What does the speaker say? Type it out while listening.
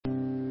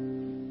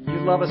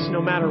love us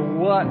no matter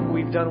what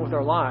we've done with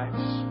our lives.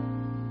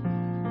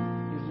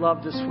 You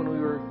loved us when we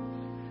were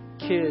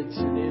kids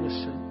and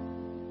innocent.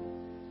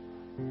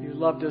 You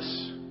loved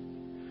us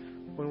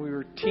when we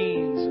were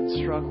teens and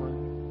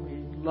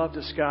struggling. You loved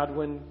us, God,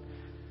 when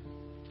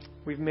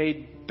we've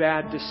made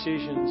bad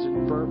decisions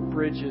and burnt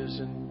bridges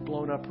and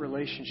blown up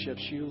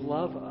relationships. You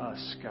love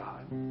us,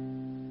 God.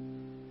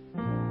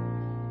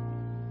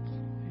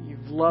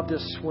 You've loved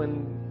us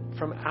when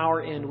from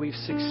our end we've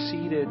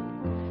succeeded.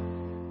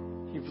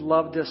 You've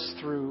loved us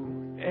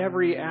through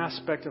every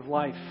aspect of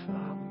life.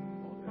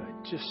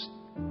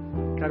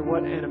 God,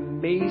 what an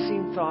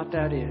amazing thought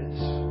that is.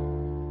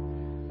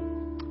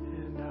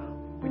 And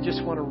we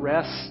just want to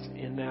rest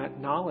in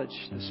that knowledge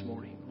this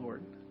morning,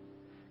 Lord,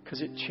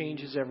 because it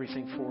changes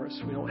everything for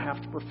us. We don't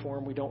have to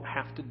perform. We don't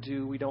have to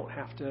do. We don't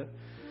have to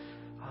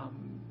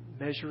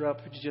measure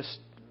up. We just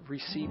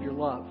receive your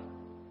love.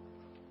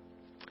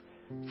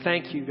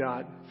 Thank you,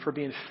 God, for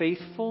being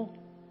faithful,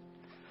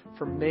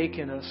 for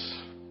making us,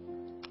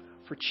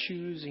 for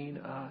choosing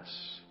us,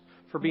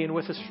 for being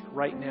with us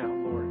right now,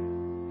 Lord.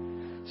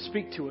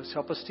 Speak to us.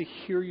 Help us to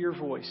hear your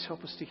voice.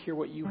 Help us to hear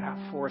what you have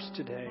for us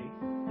today.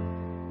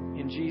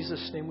 In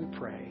Jesus' name we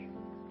pray.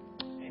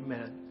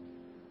 Amen.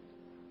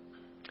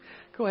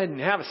 Go ahead and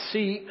have a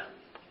seat.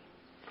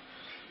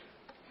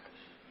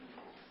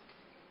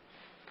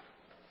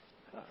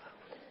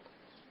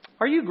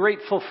 Are you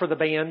grateful for the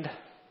band?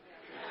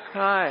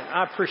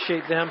 I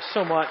appreciate them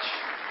so much.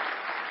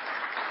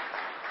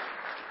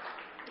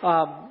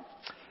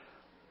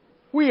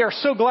 We are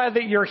so glad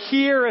that you're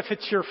here. If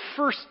it's your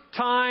first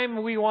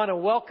time, we want to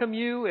welcome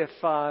you. If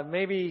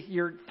maybe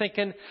you're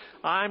thinking,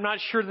 I'm not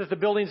sure that the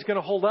building's going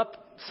to hold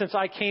up since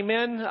I came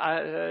in,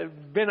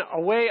 been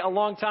away a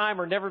long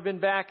time or never been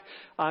back,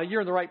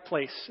 you're in the right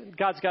place.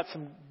 God's got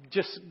some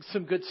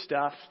good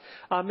stuff.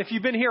 If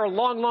you've been here a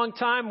long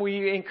time,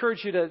 we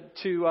encourage you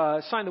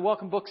to sign the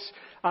welcome books.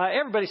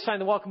 Everybody sign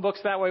the welcome books.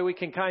 That way we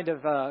can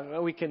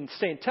we can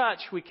stay in touch.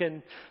 We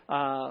can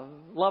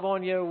love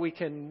on you.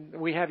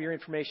 We have your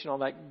information, all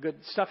that good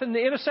stuff. And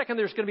in a second,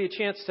 there's going to be a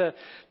chance to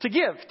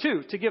give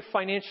too, to give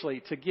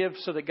financially, to give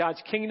so that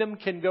God's kingdom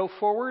can go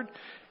forward,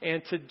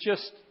 and to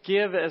just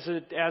give as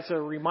a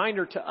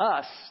reminder to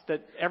us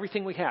that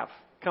everything we have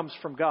comes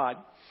from God.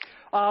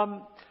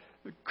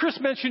 Chris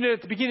mentioned it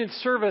at the beginning of the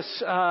service,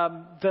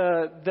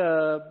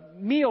 the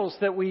meals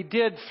that we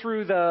did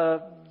through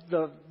the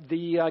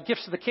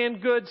gifts of the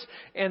canned goods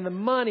and the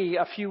money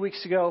a few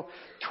weeks ago.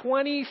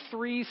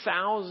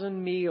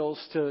 23,000 meals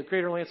to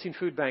Greater Lansing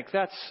Food Bank.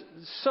 That's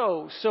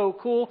so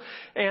cool.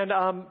 And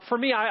for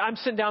me, I'm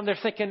sitting down there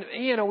thinking,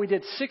 we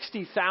did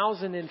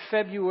 60,000 in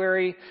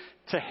February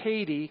to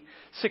Haiti,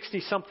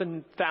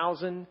 60-something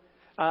thousand.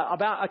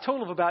 About a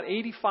total of about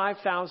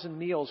 85,000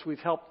 meals we've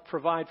helped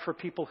provide for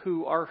people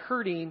who are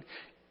hurting,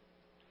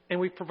 and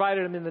we've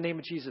provided them in the name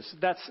of Jesus.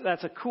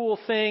 That's a cool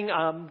thing.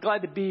 I'm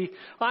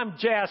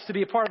jazzed to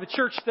be a part of a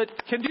church that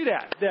can do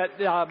that.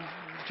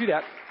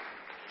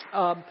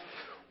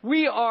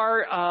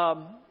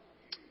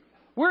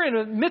 We're in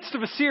the midst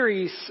of a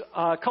series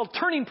called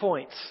Turning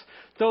Points.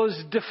 Those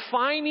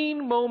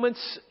defining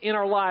moments in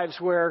our lives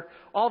where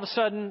all of a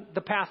sudden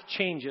the path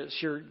changes.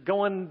 You're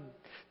going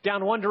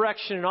down one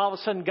direction, and all of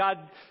a sudden God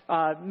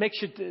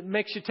makes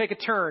you take a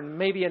turn,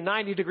 maybe a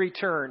 90-degree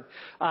turn.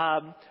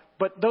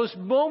 But those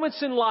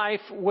moments in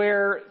life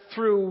where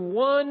through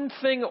one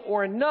thing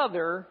or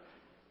another,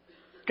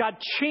 God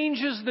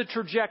changes the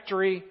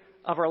trajectory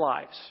of our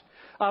lives.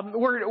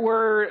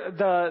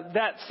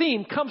 That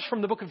theme comes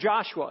from the book of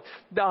Joshua.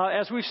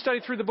 As we've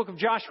studied through the book of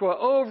Joshua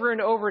over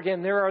and over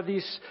again, there are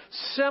these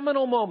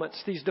seminal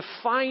moments, these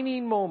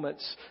defining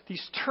moments,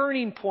 these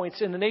turning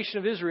points in the nation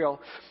of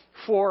Israel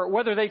for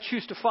whether they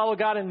choose to follow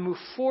God and move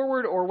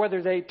forward or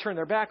whether they turn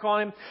their back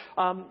on Him.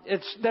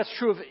 That's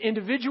true of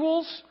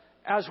individuals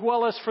as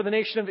well as for the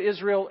nation of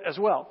Israel as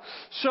well.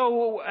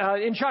 So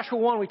in Joshua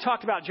 1, we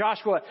talked about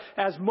Joshua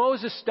as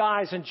Moses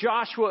dies and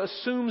Joshua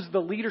assumes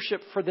the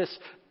leadership for this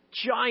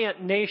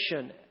giant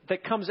nation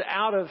that comes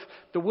out of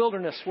the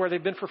wilderness where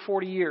they've been for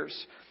 40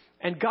 years.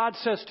 And God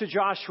says to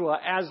Joshua,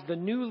 as the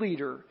new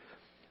leader,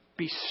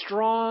 be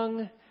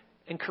strong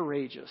and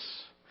courageous.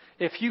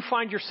 If you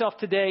find yourself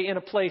today in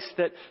a place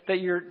that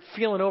you're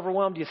feeling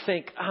overwhelmed, you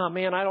think,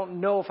 man, I don't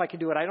know if I can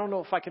do it. I don't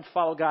know if I can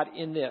follow God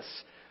in this.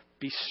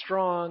 Be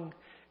strong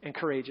and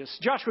courageous.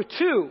 Joshua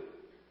 2,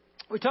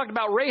 we talked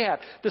about Rahab.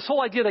 This whole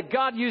idea that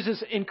God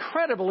uses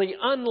incredibly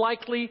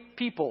unlikely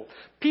people.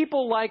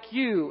 People like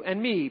you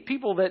and me.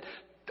 People that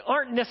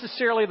aren't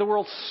necessarily the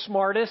world's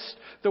smartest,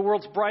 the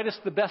world's brightest,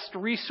 the best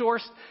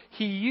resourced.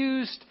 He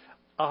used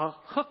a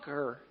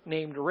hooker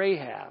named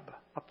Rahab,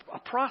 a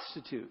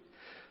prostitute,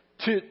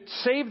 to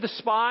save the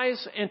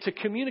spies and to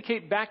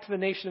communicate back to the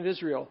nation of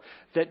Israel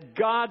that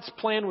God's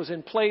plan was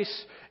in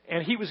place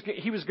and He was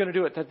going to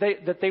do it,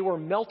 that they were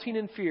melting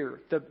in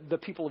fear, the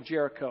people of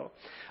Jericho.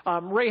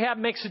 Rahab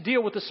makes a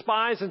deal with the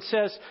spies and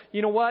says,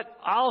 you know what,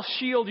 I'll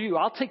shield you,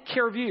 I'll take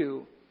care of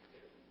you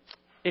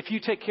if you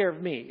take care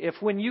of me. If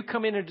when you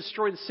come in and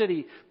destroy the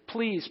city,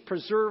 please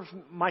preserve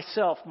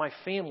myself, my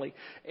family.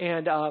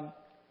 And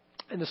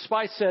the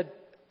spies said,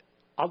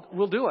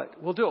 we'll do it.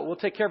 We'll do it. We'll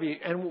take care of you.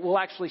 And we'll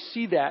actually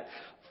see that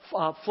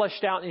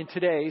fleshed out in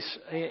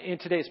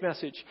today's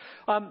message.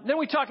 Then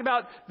we talked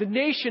about the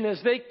nation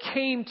as they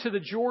came to the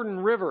Jordan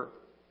River.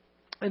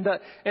 And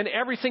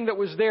everything that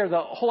was there, the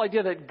whole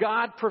idea that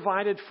God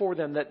provided for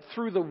them, that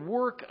through the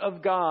work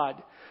of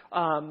God,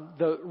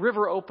 the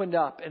river opened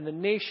up and the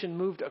nation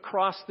moved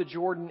across the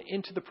Jordan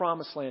into the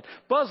Promised Land.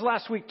 Buzz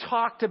last week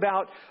talked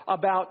about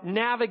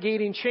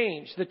navigating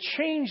change, the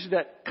change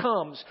that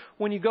comes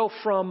when you go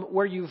from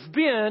where you've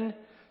been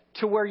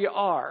to where you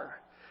are.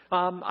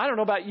 I don't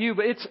know about you,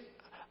 but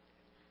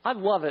I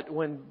love it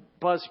when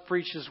Buzz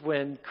preaches,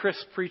 when Chris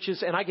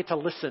preaches, and I get to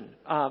listen.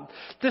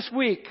 This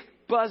week,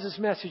 Buzz's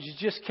message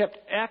just kept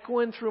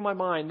echoing through my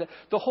mind.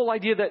 The whole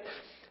idea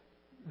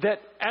that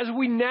as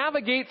we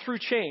navigate through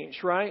change,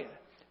 right?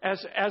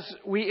 As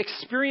we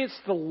experience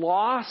the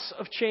loss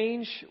of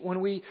change, when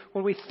we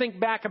think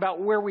back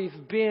about where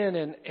we've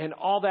been and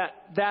all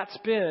that's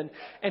been,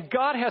 and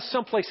God has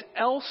someplace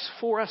else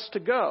for us to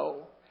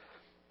go,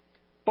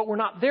 but we're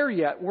not there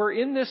yet. We're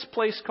in this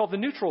place called the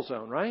neutral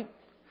zone, right?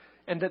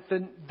 And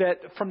that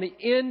from the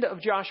end of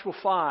Joshua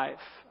 5,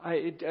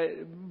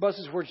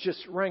 Buzz's words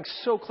just rang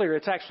so clear.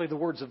 It's actually the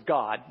words of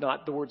God,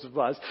 not the words of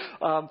Buzz,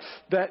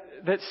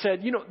 that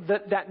said,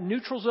 that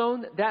neutral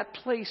zone, that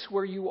place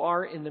where you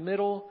are in the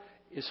middle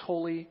is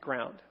holy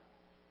ground.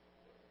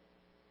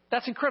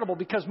 That's incredible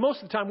because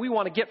most of the time we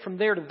want to get from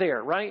there to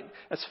there, right?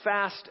 As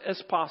fast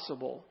as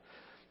possible.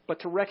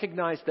 But to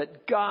recognize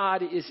that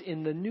God is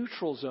in the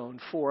neutral zone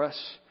for us.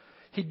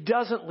 He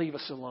doesn't leave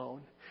us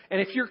alone. And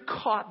if you're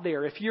caught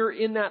there, if you're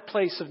in that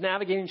place of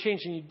navigating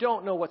change and you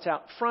don't know what's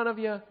out in front of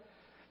you,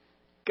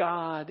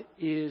 God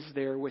is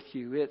there with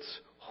you. It's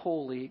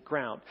holy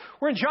ground.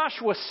 We're in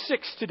Joshua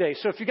 6 today.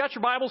 So if you got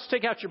your Bibles,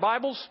 take out your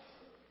Bibles.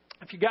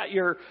 If you got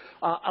your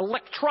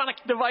electronic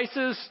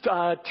devices,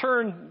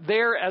 turn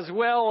there as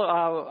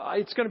well.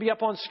 It's going to be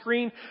up on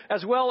screen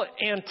as well.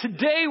 And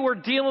today we're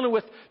dealing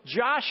with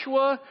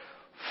Joshua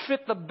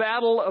fit the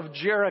Battle of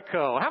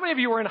Jericho. How many of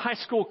you were in high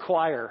school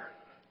choir?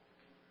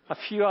 A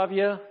few of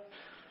you.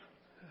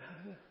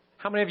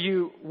 How many of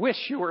you wish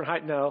you were in high?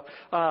 No.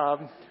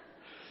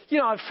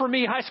 For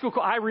me, high school,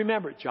 I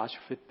remember Joshua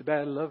fit the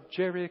Battle of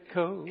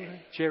Jericho,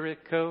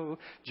 Jericho,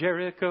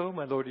 Jericho.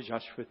 My Lord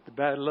Joshua fit the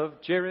Battle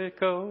of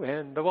Jericho,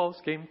 and the walls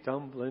came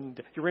tumbling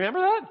down. You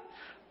remember that?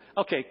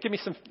 Okay, give me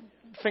some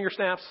finger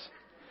snaps.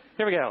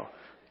 Here we go.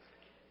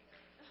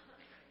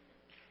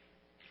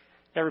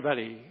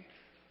 Everybody.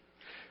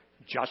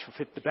 Joshua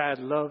fit the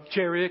Battle of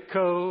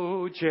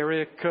Jericho,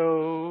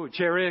 Jericho,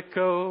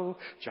 Jericho.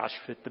 Joshua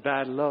fit the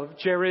Battle of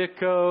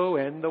Jericho,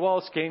 and the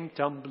walls came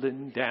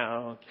tumbling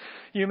down.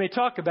 You may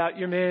talk about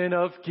your men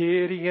of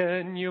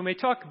Gideon, you may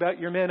talk about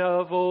your men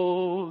of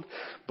old,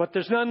 but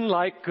there's none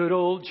like good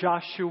old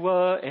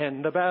Joshua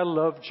and the Battle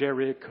of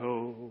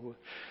Jericho.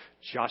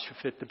 Joshua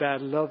fit the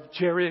Battle of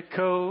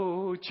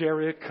Jericho,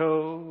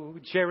 Jericho,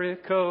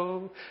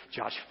 Jericho.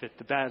 Joshua fit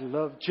the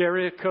Battle of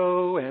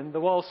Jericho, and the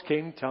walls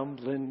came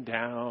tumbling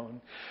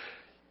down.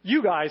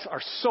 You guys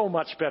are so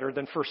much better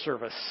than first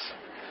service.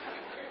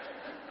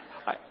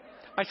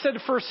 I said to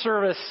first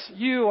service,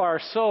 you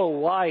are so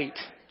white.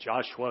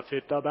 Joshua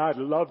fit the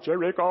Battle of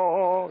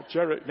Jericho,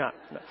 Jericho.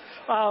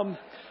 No.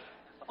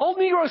 Old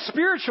Negro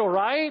Spiritual,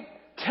 right?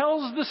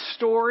 Tells the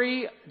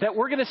story that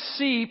we're going to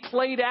see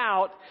played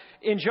out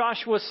in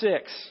Joshua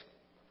 6.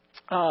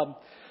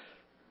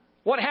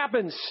 What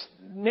happens?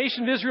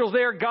 Nation of Israel's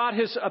there. God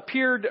has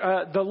appeared.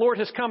 The Lord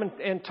has come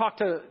and talked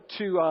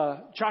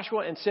to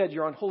Joshua and said,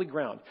 you're on holy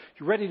ground.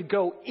 You're ready to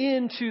go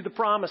into the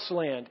promised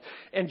land.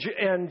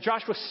 And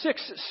Joshua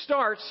 6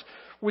 starts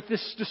with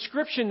this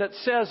description that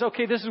says,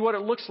 okay, this is what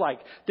it looks like.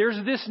 There's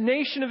this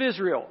nation of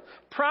Israel,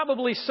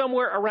 probably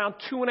somewhere around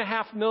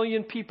 2.5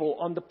 million people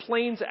on the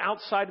plains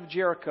outside of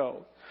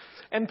Jericho.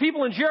 And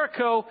people in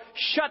Jericho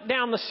shut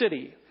down the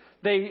city.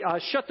 They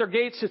shut their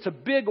gates. It's a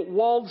big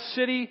walled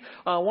city.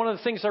 One of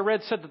the things I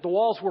read said that the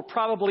walls were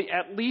probably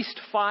at least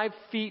 5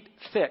 feet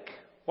thick,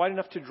 wide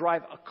enough to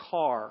drive a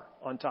car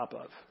on top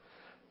of.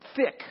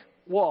 Thick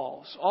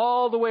walls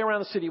all the way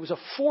around the city. It was a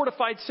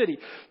fortified city.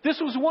 This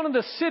was one of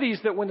the cities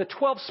that when the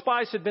 12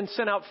 spies had been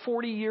sent out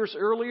 40 years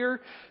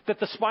earlier,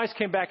 that the spies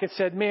came back and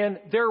said, man,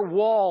 their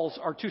walls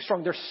are too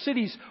strong. Their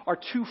cities are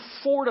too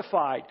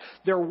fortified.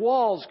 Their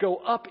walls go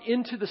up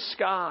into the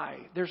sky.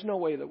 There's no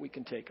way that we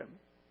can take them.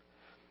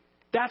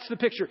 That's the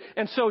picture.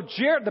 And so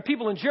the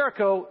people in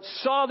Jericho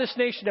saw this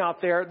nation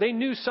out there. They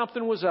knew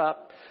something was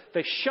up.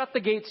 They shut the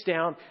gates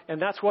down. And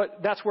that's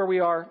where we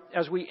are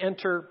as we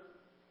enter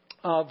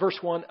verse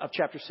 1 of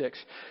chapter 6.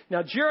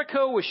 Now,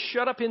 Jericho was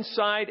shut up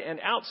inside and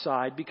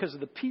outside because of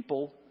the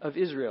people of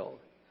Israel.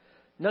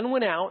 None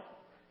went out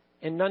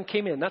and none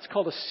came in. That's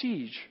called a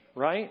siege,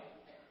 right?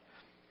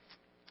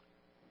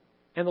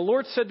 And the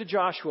Lord said to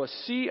Joshua,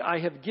 see,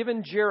 I have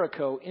given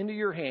Jericho into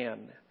your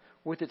hand.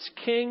 with its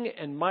king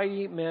and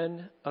mighty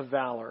men of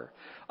valor.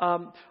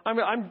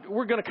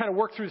 We're going to kind of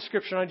work through the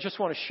scripture, and I just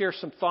want to share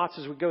some thoughts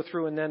as we go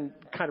through and then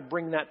kind of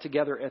bring that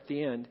together at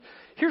the end.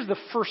 Here's the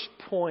first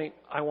point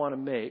I want to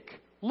make.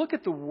 Look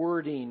at the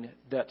wording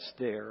that's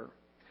there.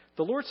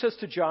 The Lord says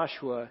to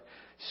Joshua,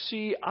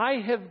 "See,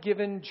 I have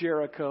given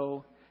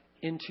Jericho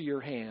into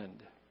your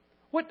hand."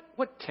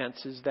 What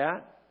tense is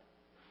that?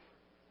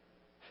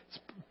 It's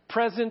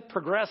present,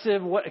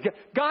 progressive.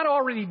 God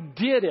already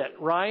did it,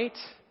 right?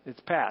 It's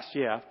past,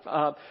 yeah.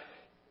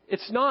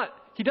 It's not,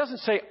 he doesn't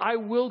say, "I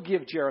will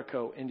give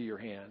Jericho into your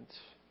hands."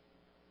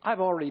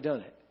 I've already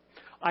done it.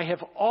 I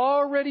have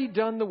already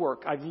done the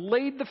work. I've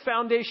laid the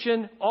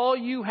foundation. All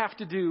you have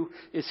to do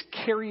is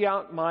carry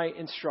out my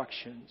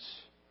instructions.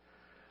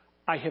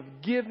 I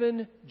have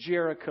given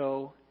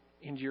Jericho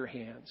into your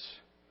hands.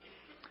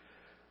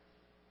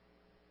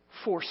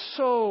 For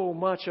so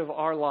much of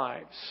our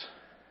lives,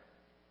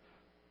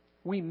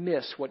 we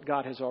miss what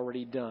God has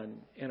already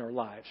done in our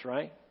lives,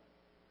 right?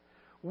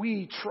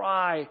 We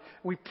try,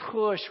 we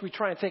push, we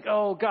try and think,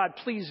 "Oh, God,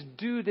 please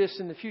do this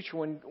in the future,"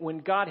 when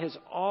God has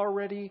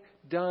already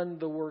done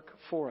the work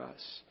for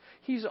us.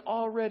 He's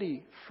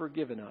already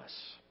forgiven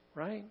us,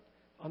 right?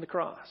 On the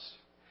cross.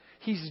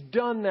 He's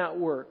done that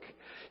work.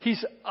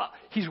 He's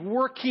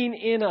working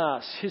in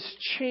us. His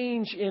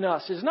change in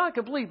us is not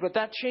complete, but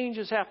that change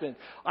has happened.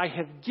 I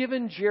have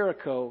given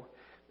Jericho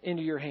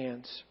into your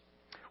hands,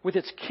 with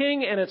its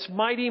king and its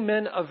mighty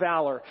men of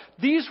valor.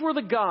 These were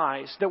the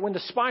guys that when the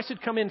spies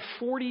had come in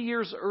 40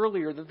 years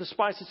earlier, that the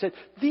spies had said,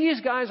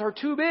 "These guys are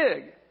too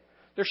big.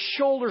 Their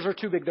shoulders are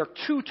too big. They're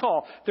too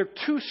tall. They're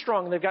too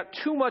strong. They've got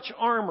too much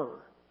armor."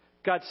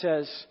 God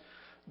says,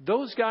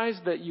 those guys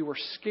that you were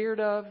scared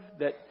of,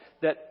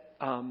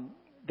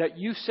 that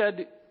you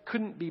said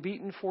couldn't be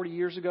beaten 40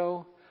 years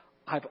ago,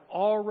 I've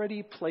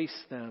already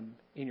placed them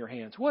in your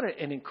hands. What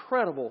an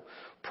incredible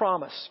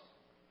promise.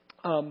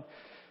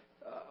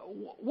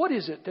 What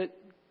is it that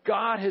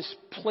God has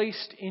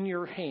placed in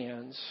your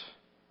hands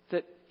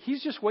that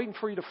He's just waiting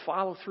for you to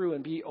follow through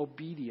and be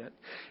obedient?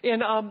 In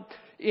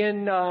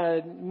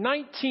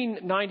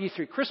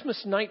 1993,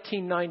 Christmas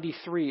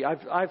 1993,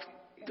 I've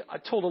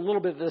told a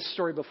little bit of this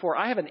story before.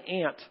 I have an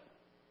aunt.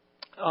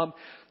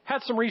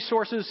 Had some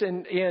resources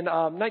in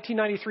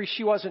 1993.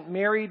 She wasn't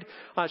married.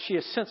 She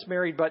has since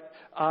married, but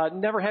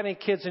never had any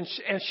kids. And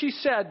she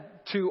said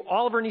to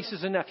all of her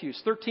nieces and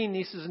nephews, 13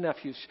 nieces and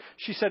nephews,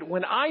 she said,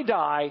 "When I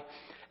die,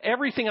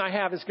 everything I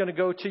have is going to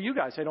go to you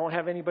guys. I don't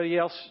have anybody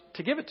else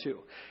to give it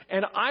to.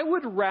 And I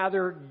would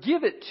rather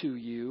give it to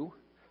you.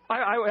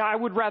 I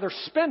would rather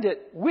spend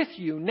it with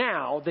you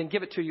now than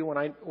give it to you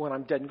when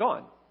I'm dead and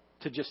gone,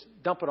 to just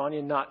dump it on you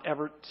and not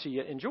ever see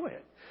you enjoy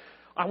it.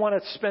 I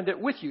want to spend it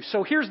with you.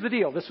 So here's the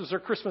deal." This was her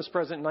Christmas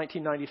present in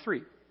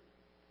 1993.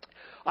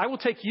 "I will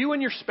take you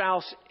and your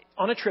spouse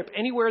on a trip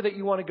anywhere that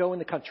you want to go in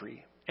the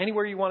country.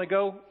 Anywhere you want to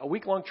go, a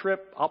week-long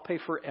trip, I'll pay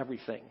for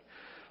everything.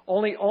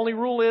 Only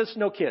rule is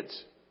no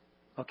kids.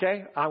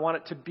 Okay? I want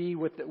it to be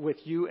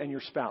with you and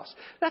your spouse."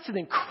 That's an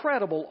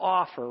incredible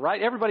offer,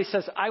 right? Everybody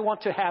says, "I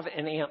want to have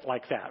an aunt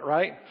like that,"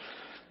 right?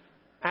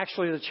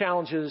 Actually, the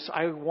challenge is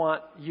I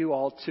want you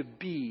all to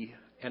be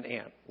an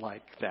aunt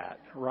like that,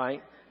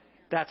 right?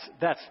 That's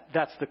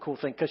the cool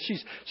thing, because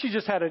she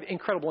just had an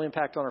incredible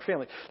impact on our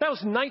family. That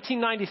was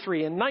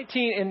 1993. In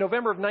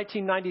November of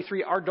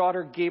 1993, our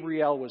daughter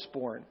Gabrielle was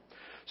born.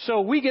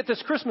 So we get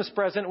this Christmas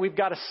present. We've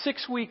got a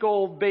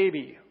 6-week-old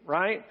baby,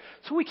 right?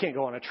 So we can't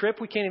go on a trip.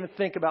 We can't even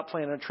think about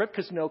planning a trip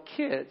because no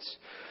kids.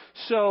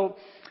 So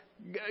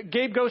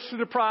Gabe goes through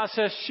the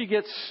process. She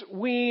gets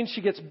weaned.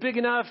 She gets big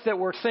enough that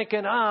we're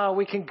thinking,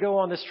 we can go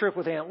on this trip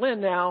with Aunt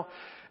Lynn now.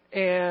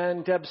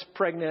 And Deb's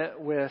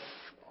pregnant with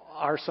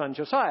our son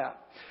Josiah.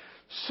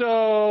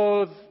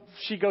 So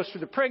she goes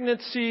through the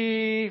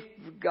pregnancy,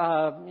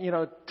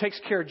 takes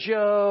care of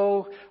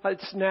Joe.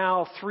 It's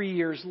now 3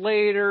 years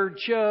later.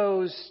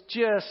 Joe's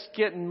just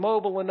getting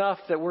mobile enough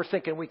that we're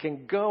thinking we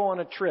can go on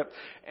a trip.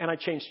 And I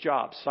changed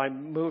jobs. I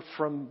moved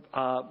from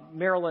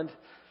Maryland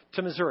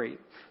to Missouri.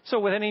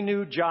 So with any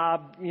new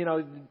job,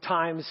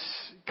 time's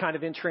kind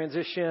of in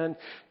transition.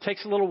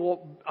 Takes a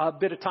little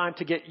bit of time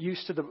to get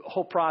used to the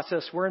whole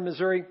process. We're in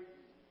Missouri.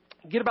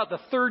 Get about the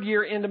 3rd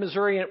year into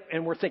Missouri,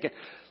 and we're thinking,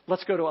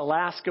 let's go to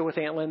Alaska with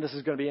Aunt Lynn. This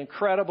is going to be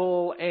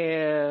incredible.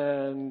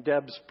 And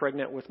Deb's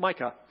pregnant with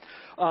Micah.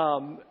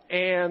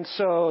 And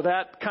so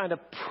that kind of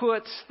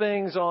puts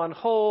things on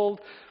hold.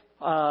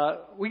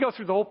 We go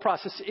through the whole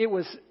process. It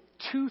was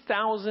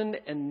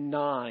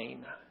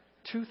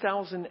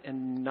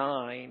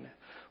 2009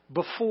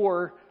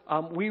 before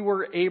we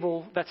were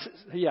able,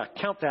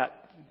 count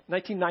that,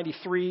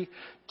 1993,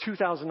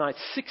 2009,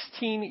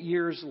 16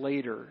 years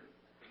later,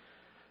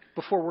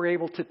 before we're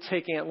able to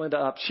take Aunt Linda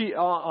up. She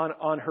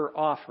on her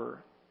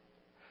offer.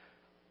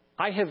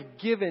 "I have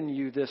given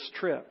you this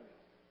trip,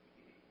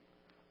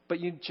 but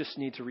you just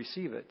need to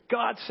receive it."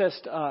 God says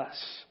to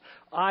us,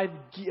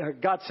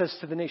 God says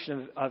to the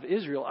nation of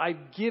Israel,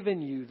 "I've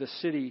given you the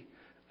city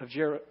of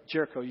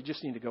Jericho. You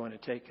just need to go in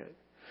and take it."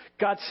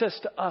 God says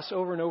to us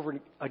over and over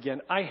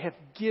again, I have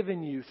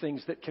given you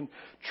things that can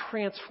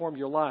transform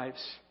your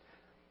lives,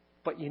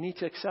 but you need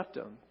to accept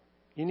them.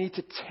 You need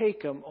to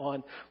take them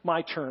on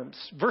my terms.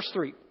 Verse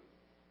 3.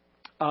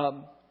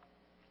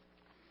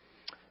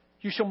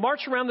 You shall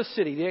march around the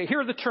city.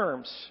 Here are the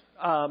terms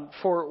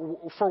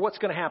for what's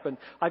going to happen.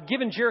 I've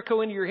given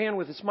Jericho into your hand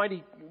with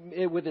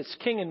its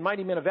king and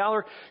mighty men of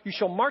valor. You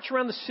shall march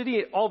around the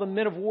city, all the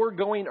men of war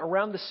going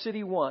around the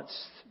city once.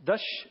 Thus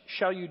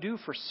shall you do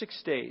for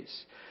 6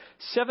 days.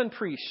 7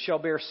 priests shall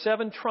bear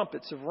 7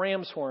 trumpets of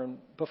ram's horn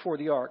before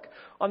the ark.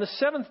 On the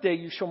 7th day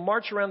you shall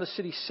march around the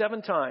city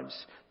 7 times.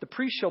 The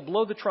priests shall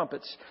blow the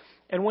trumpets.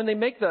 And when they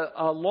make the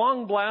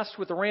long blast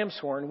with the ram's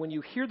horn, when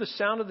you hear the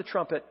sound of the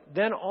trumpet,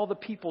 then all the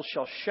people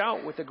shall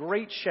shout with a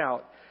great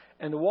shout,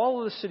 and the wall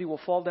of the city will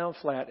fall down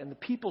flat, and the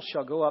people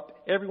shall go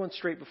up, everyone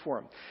straight before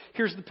him.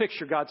 Here's the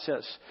picture, God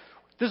says.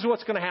 This is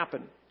what's going to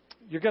happen.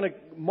 You're going to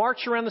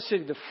march around the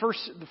city the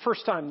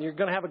first time. You're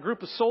going to have a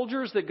group of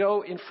soldiers that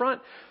go in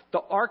front,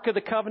 the Ark of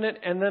the Covenant,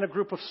 and then a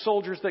group of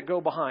soldiers that go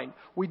behind.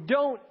 We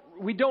don't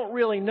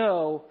really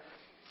know.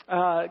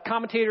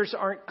 Commentators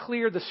aren't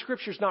clear. The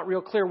Scripture's not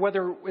real clear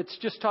whether it's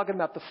just talking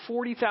about the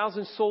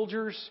 40,000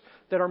 soldiers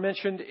that are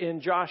mentioned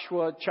in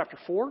Joshua chapter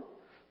 4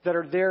 that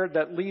are there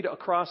that lead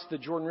across the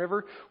Jordan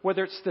River,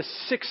 whether it's the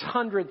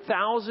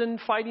 600,000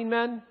 fighting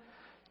men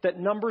that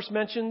Numbers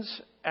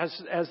mentions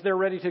as they're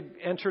ready to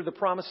enter the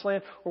promised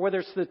land, or whether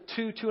it's the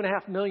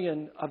 2.5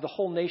 million of the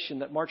whole nation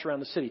that march around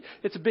the city.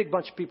 It's a big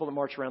bunch of people that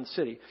march around the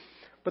city.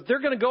 But they're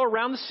going to go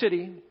around the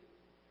city,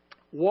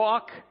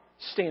 walk,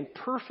 stand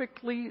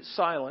perfectly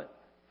silent.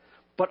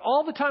 But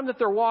all the time that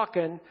they're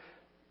walking,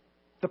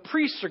 the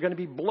priests are going to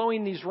be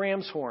blowing these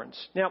ram's horns.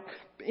 Now,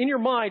 in your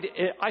mind,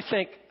 I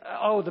think,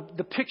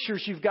 the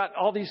pictures, you've got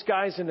all these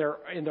guys in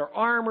their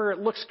armor. It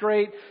looks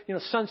great.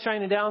 Sun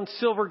shining down,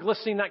 silver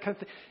glistening, that kind of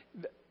thing.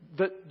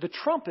 The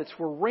trumpets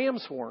were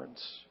ram's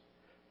horns.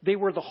 They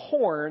were the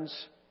horns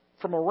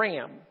from a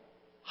ram,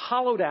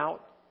 hollowed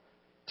out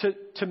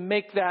to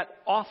make that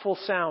awful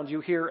sound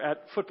you hear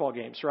at football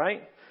games,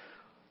 right?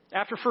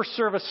 After first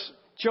service,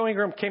 Joe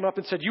Ingram came up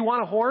and said, "You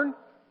want a horn?"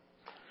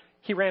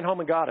 He ran home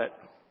and got it.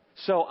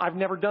 So I've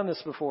never done this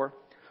before.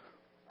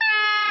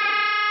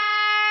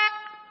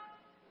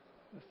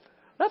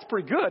 That's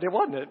pretty good,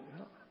 wasn't it?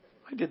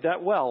 I did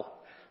that well.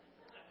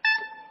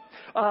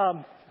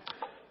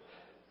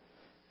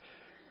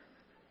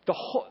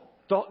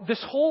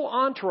 This whole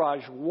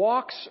entourage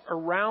walks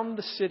around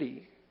the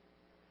city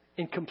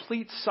in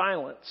complete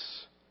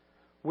silence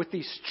with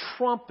these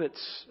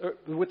trumpets,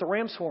 with the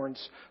ram's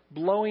horns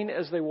blowing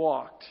as they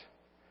walked.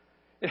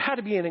 It had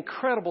to be an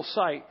incredible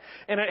sight.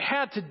 And it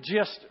had to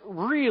just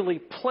really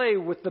play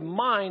with the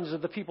minds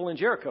of the people in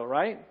Jericho,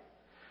 right?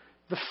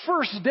 The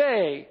first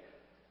day,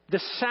 the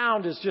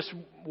sound is just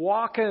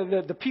walking.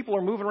 The people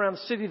are moving around the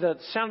city. The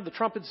sound of the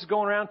trumpets is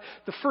going around.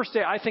 The first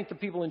day, I think the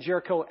people in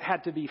Jericho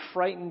had to be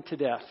frightened to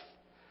death.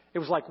 It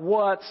was like,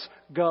 what's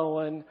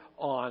going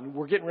on?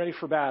 We're getting ready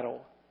for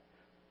battle.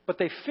 But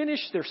they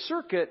finished their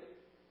circuit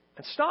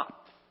and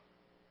stopped.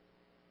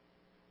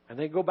 And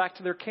they go back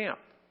to their camp.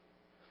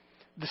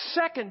 The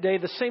second day,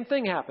 the same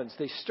thing happens.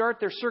 They start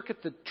their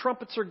circuit. The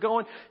trumpets are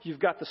going. You've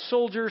got the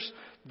soldiers,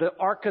 the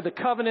Ark of the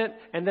Covenant,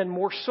 and then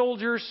more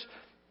soldiers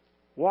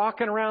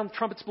walking around,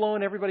 trumpets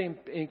blowing, everybody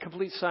in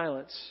complete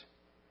silence.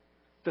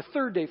 The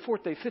third day,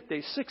 fourth day, fifth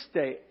day, sixth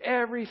day,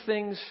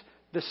 everything's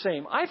the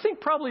same. I think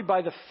probably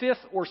by the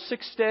fifth or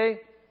sixth day,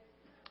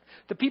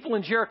 the people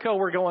in Jericho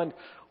were going,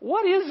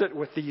 what is it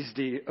with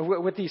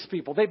these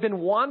people? They've been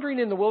wandering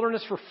in the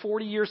wilderness for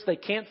 40 years. They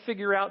can't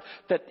figure out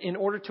that in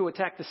order to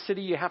attack the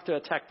city, you have to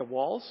attack the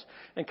walls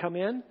and come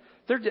in.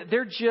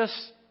 They're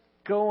just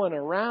going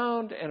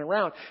around and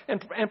around.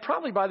 And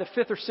probably by the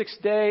fifth or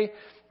sixth day,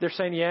 they're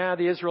saying, yeah,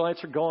 the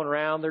Israelites are going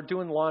around. They're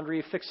doing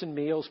laundry, fixing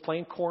meals,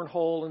 playing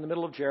cornhole in the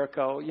middle of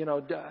Jericho,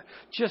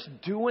 just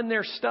doing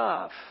their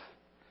stuff.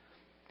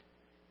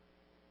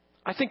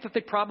 I think that they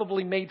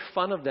probably made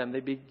fun of them. They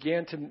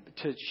began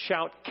to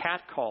shout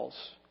catcalls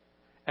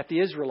at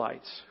the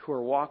Israelites who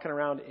are walking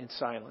around in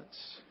silence.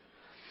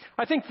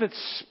 I think the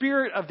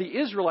spirit of the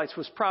Israelites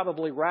was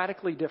probably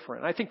radically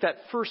different. I think that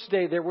first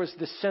day there was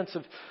this sense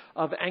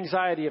of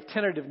anxiety, of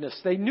tentativeness.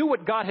 They knew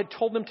what God had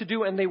told them to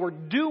do and they were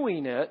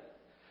doing it,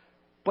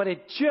 but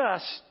it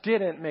just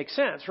didn't make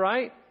sense,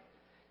 right?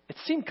 It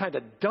seemed kind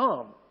of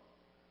dumb.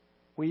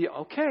 We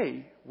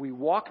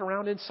walk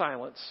around in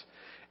silence.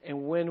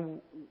 And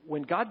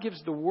when God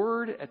gives the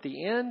word at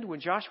the end, when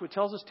Joshua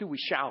tells us to, we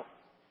shout.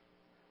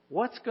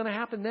 What's going to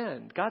happen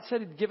then? God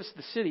said He'd give us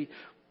the city.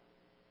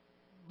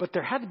 But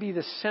there had to be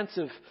this sense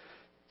of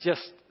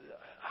just,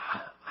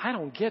 I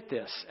don't get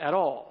this at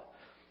all.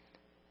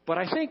 But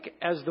I think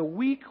as the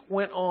week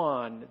went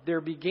on,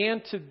 there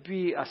began to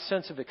be a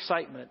sense of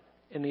excitement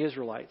in the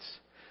Israelites.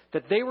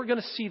 That they were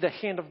going to see the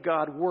hand of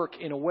God work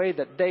in a way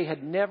that they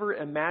had never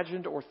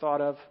imagined or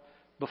thought of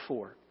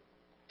before.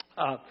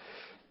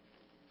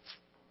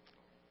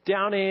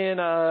 Down in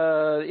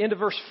into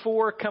verse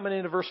 4, coming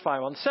into verse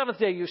 5. On the seventh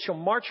day, you shall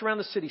march around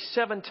the city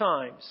 7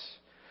 times.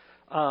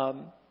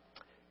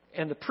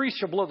 And the priests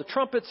shall blow the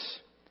trumpets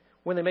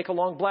when they make a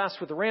long blast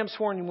with the ram's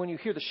horn. And when you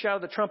hear the shout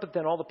of the trumpet,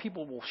 then all the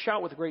people will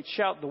shout with a great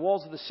shout. The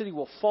walls of the city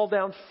will fall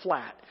down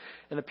flat,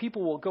 and the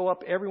people will go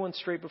up, everyone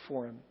straight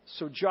before him.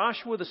 So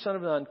Joshua the son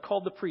of Nun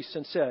called the priests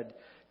and said,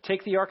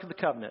 take the Ark of the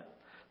Covenant.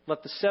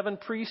 Let the 7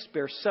 priests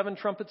bear 7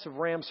 trumpets of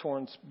ram's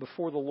horns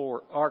before the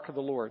Ark of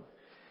the Lord.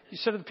 He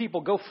said to the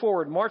people, go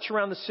forward, march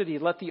around the city.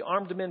 Let the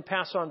armed men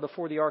pass on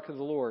before the Ark of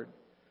the Lord.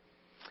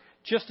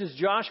 Just as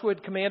Joshua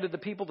had commanded the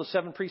people, the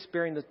 7 priests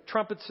bearing the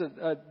trumpets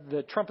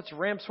of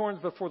ram's horns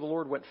before the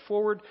Lord went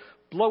forward,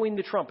 blowing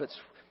the trumpets,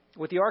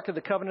 with the Ark of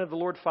the Covenant of the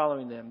Lord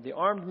following them. The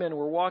armed men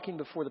were walking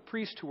before the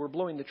priests who were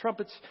blowing the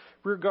trumpets.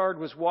 Rear guard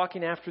was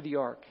walking after the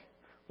Ark,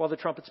 while the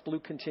trumpets blew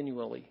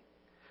continually.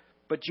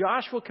 But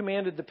Joshua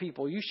commanded the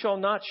people, you shall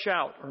not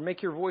shout or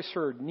make your voice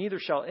heard, neither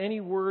shall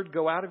any word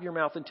go out of your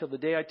mouth until the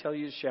day I tell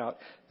you to shout.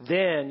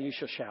 Then you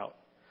shall shout.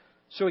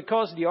 So he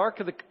caused the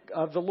ark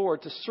of the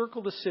Lord to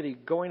circle the city,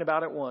 going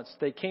about at once.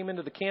 They came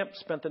into the camp,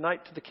 spent the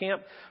night to the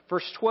camp.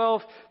 Verse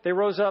 12, they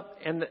rose up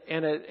and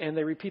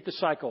they repeat the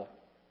cycle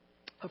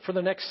for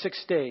the next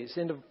 6 days.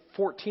 End of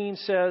 14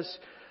 says,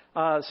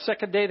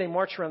 second day they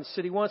marched around the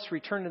city once,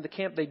 returned to the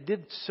camp. They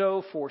did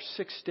so for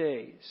 6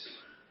 days.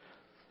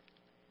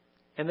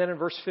 And then in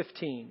verse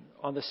 15,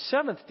 on the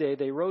 7th day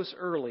they rose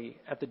early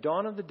at the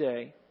dawn of the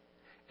day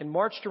and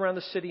marched around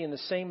the city in the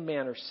same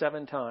manner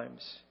 7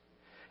 times.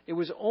 It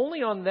was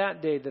only on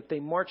that day that they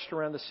marched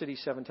around the city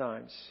 7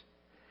 times.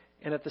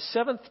 And at the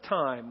 7th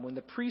time, when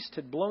the priest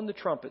had blown the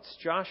trumpets,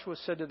 Joshua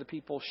said to the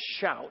people,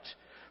 shout,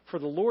 for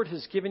the Lord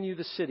has given you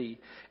the city,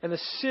 and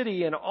the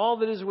city and all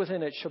that is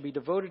within it shall be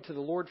devoted to the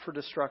Lord for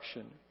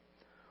destruction.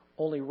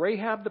 Only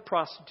Rahab the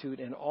prostitute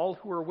and all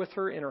who are with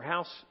her in her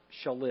house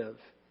shall live,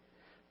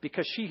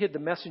 because she hid the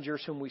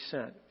messengers whom we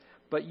sent.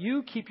 But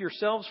you keep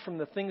yourselves from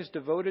the things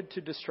devoted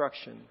to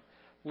destruction,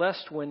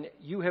 lest when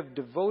you have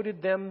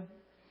devoted them,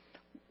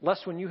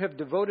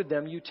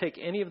 you take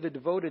any of the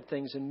devoted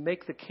things and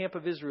make the camp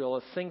of Israel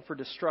a thing for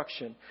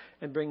destruction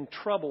and bring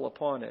trouble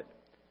upon it.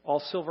 All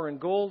silver and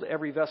gold,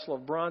 every vessel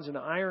of bronze and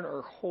iron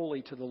are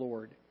holy to the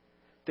Lord.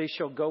 They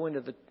shall go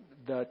into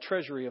the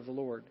treasury of the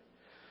Lord.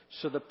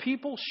 So the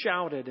people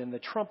shouted and the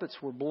trumpets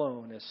were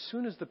blown. As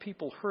soon as the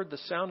people heard the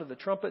sound of the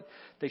trumpet,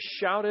 they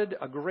shouted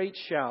a great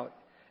shout,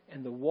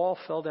 and the wall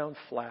fell down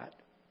flat.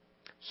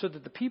 So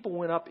that the people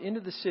went up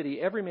into the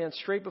city, every man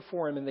straight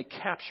before him, and they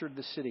captured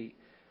the city.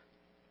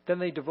 Then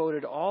they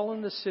devoted all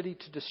in the city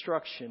to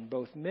destruction,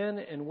 both men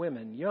and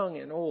women, young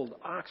and old,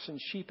 oxen,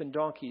 sheep, and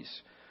donkeys,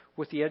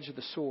 with the edge of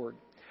the sword.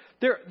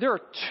 There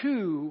are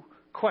 2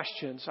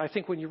 questions. I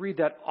think when you read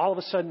that, all of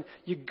a sudden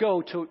you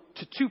go to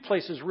 2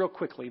 places real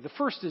quickly. The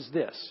first is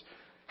this: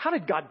 how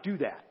did God do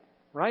that?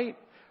 Right?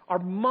 Our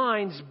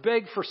minds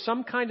beg for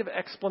some kind of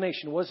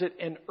explanation. Was it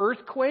an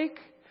earthquake?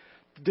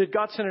 Did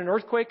God send an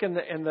earthquake and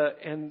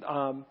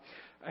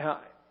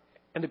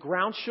the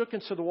ground shook,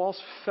 and so the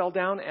walls fell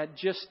down at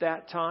just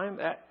that time?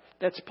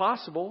 That's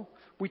possible.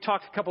 We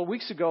talked a couple of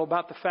weeks ago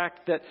about the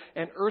fact that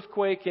an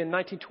earthquake in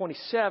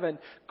 1927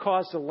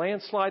 caused a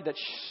landslide that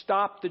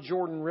stopped the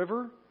Jordan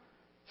River.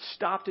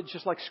 Stopped it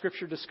just like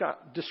Scripture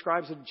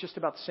describes it, just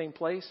about the same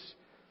place.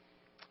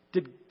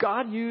 Did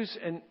God use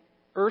an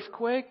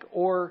earthquake,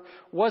 or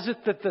was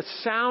it that the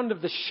sound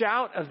of the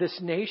shout of this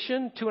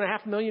nation,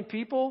 2.5 million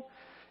people,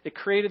 it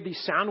created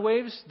these sound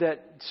waves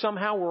that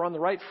somehow were on the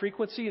right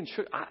frequency? And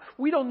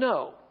we don't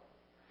know.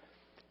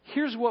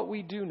 Here's what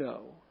we do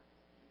know.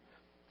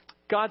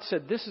 God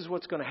said, this is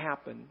what's going to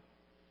happen.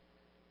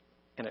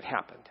 And it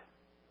happened.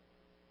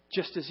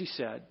 Just as he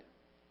said.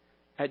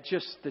 At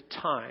just the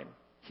time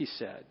he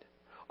said.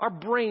 Our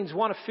brains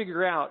want to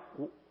figure out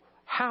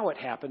how it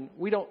happened.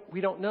 We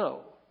don't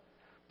know.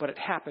 But it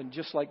happened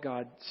just like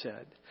God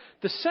said.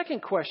 The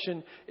second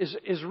question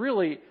is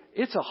really,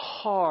 it's a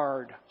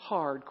hard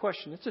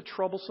question. It's a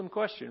troublesome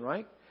question,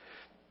 right?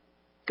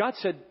 God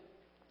said,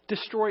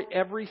 destroy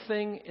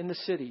everything in the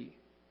city.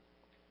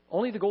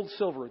 Only the gold,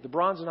 silver, the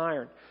bronze and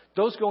iron.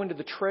 Those go into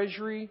the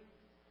treasury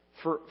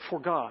for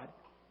God.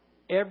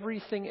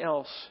 Everything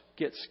else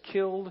gets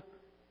killed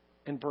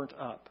and burnt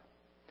up.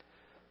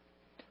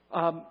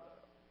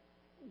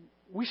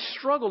 We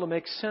struggle to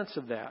make sense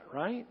of that,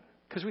 right?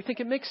 Because we think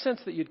it makes sense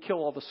that you'd kill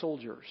all the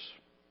soldiers.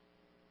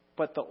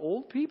 But the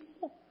old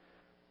people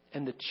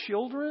and the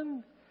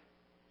children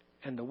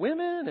and the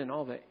women and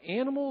all the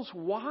animals,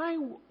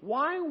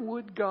 why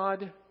would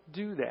God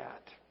do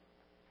that?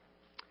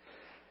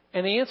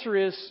 And the answer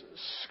is,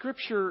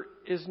 Scripture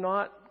is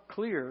not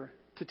clear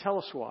to tell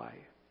us why.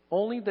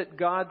 Only that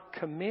God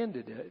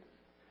commanded it,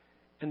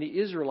 and the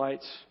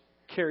Israelites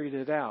carried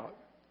it out.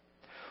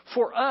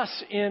 For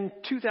us in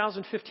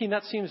 2015,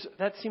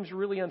 that seems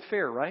really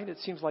unfair, right? It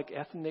seems like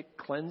ethnic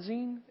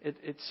cleansing.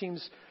 It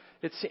seems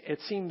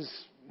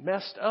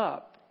messed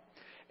up.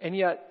 And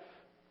yet,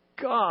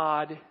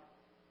 God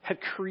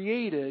had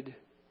created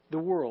the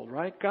world,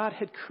 right? God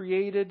had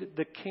created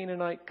the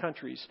Canaanite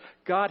countries.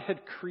 God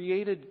had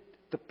created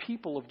the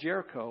people of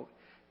Jericho,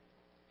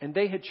 and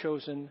they had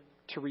chosen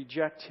to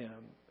reject him.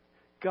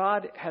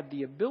 God had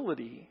the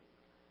ability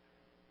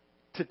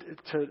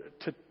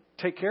to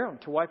take care of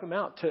them, to wipe them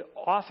out, to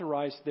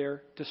authorize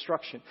their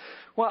destruction.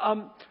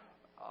 Well,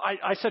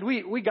 I said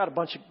we got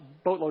a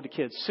boatload of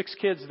kids, 6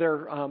 kids.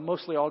 They're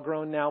mostly all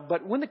grown now.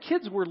 But when the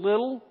kids were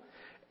little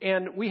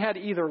and we had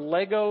either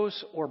Legos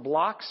or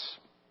blocks,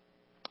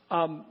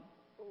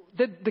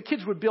 the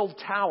kids would build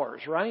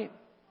towers, right?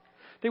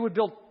 They would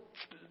build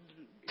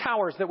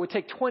towers that would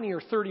take 20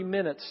 or 30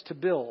 minutes to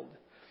build.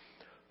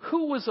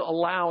 Who was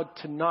allowed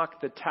to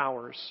knock the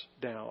towers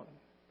down?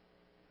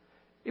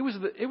 It was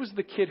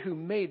the kid who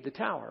made the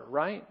tower,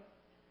 right?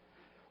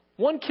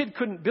 One kid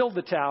couldn't build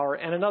the tower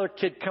and another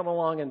kid come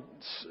along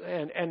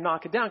and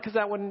knock it down, because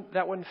that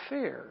wasn't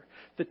fair.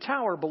 The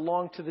tower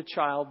belonged to the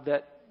child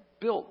that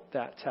built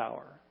that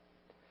tower.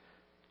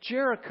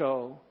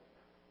 Jericho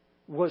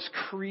was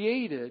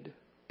created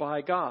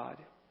by God,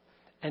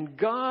 and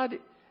God,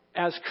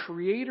 as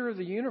creator of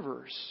the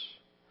universe,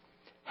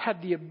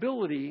 had the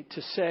ability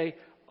to say,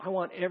 I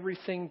want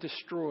everything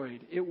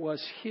destroyed. It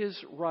was his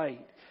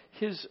right,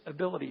 his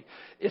ability.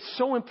 It's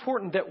so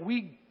important that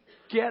we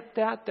get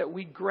that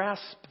we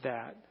grasp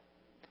that.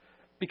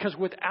 Because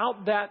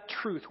without that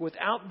truth,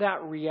 without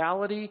that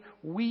reality,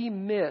 we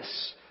miss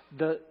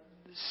the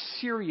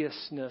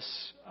seriousness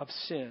of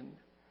sin.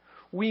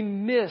 We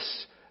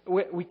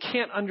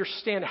can't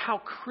understand how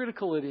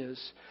critical it is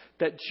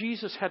that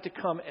Jesus had to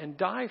come and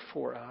die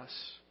for us,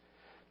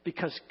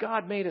 because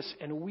God made us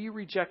and we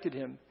rejected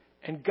him.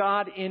 And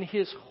God, in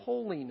his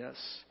holiness,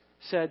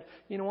 said,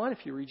 you know what, if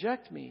you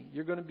reject me,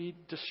 you're going to be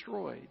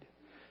destroyed.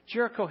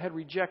 Jericho had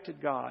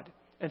rejected God.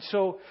 And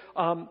so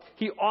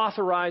he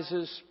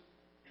authorizes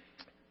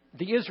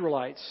the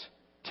Israelites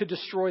to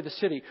destroy the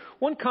city.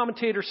 One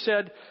commentator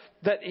said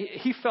that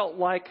he felt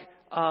like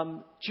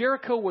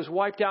Jericho was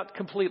wiped out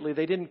completely.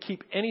 They didn't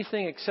keep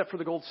anything except for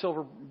the gold,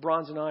 silver,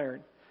 bronze, and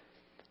iron,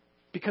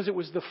 because it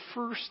was the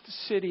first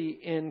city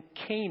in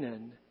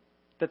Canaan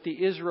that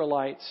the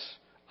Israelites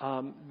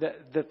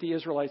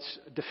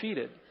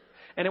defeated.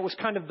 And it was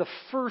kind of the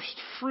first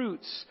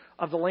fruits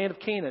of the land of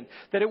Canaan.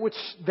 That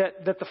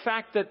the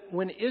fact that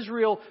when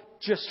Israel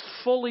just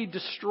fully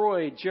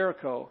destroyed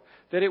Jericho,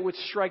 that it would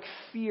strike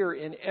fear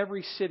in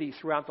every city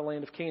throughout the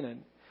land of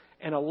Canaan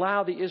and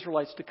allow the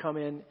Israelites to come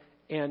in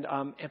and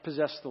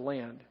possess the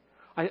land.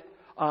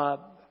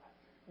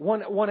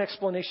 One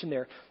explanation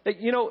there. That,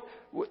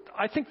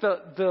 I think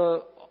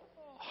the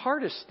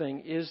hardest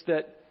thing is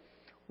that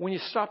when you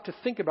stop to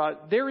think about it,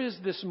 there is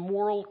this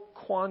moral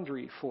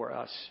quandary for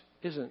us,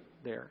 isn't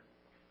there?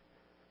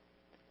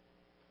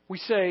 We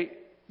say,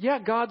 yeah,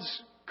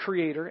 God's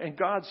creator and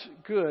God's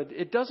good.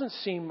 It doesn't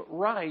seem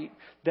right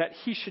that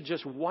he should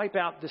just wipe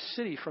out the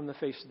city from the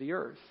face of the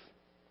earth.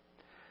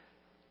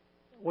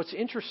 What's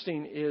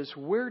interesting is,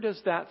 where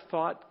does that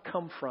thought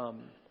come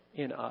from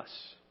in us?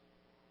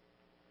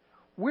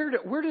 Where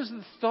does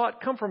the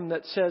thought come from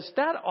that says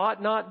that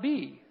ought not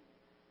be,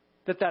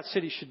 that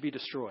city should be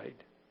destroyed?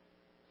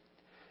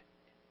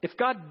 If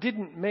God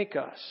didn't make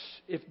us,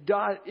 if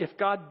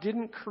God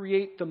didn't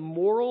create the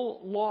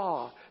moral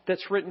law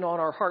that's written on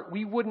our heart,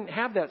 we wouldn't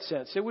have that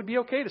sense. It would be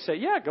okay to say,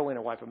 yeah, go in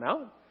and wipe them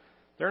out.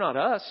 They're not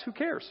us. Who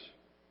cares?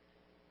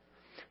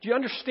 Do you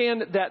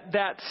understand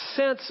that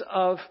sense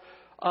of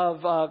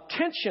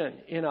tension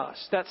in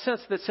us, that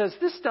sense that says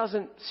this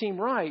doesn't seem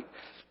right?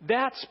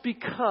 That's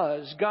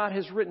because God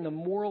has written a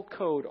moral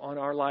code on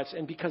our lives,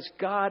 and because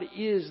God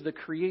is the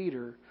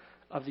creator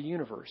of the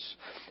universe.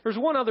 There's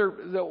one other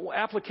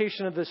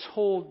application of this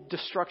whole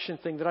destruction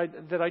thing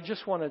that I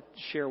just want to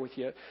share with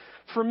you.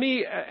 For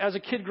me, as a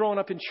kid growing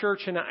up in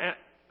church and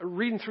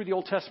reading through the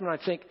Old Testament,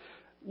 I think,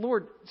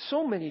 Lord,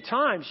 so many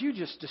times you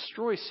just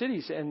destroy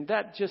cities, and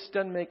that just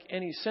doesn't make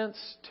any sense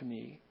to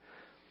me.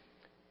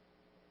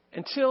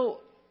 Until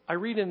I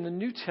read in the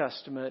New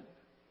Testament,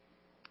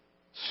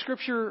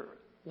 Scripture,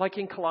 like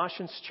in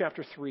Colossians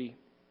chapter 3,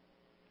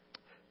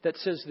 that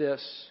says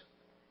this: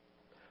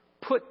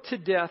 put to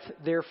death,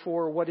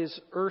 therefore, what is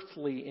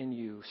earthly in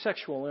you: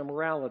 sexual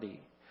immorality,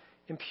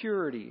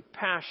 impurity,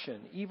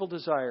 passion, evil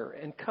desire,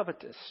 and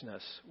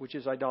covetousness, which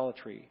is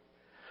idolatry.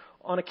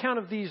 On account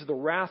of these, the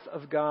wrath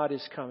of God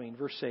is coming.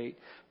 Verse 8.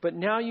 But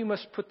now you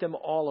must put them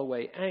all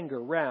away: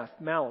 anger, wrath,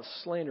 malice,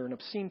 slander, and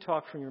obscene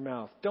talk from your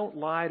mouth. Don't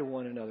lie to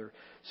one another,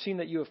 seeing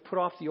that you have put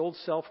off the old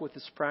self with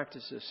its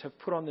practices, have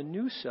put on the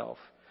new self,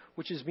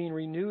 which is being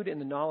renewed in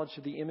the knowledge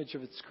of the image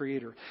of its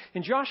creator.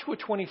 In Joshua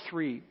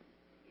 23,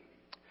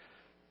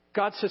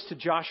 God says to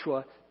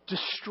Joshua,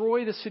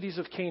 destroy the cities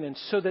of Canaan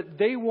so that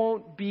they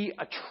won't be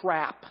a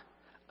trap,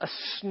 a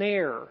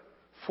snare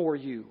for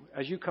you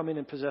as you come in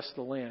and possess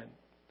the land.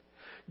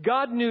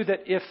 God knew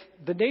that if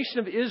the nation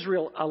of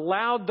Israel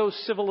allowed those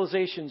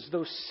civilizations,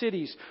 those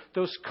cities,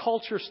 those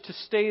cultures to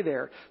stay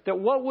there, that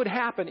what would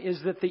happen is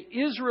that the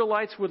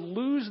Israelites would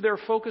lose their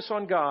focus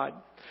on God,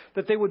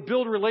 that they would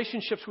build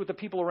relationships with the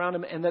people around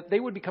them, and that they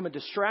would become a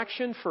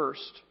distraction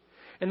first.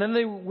 And then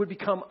they would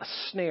become a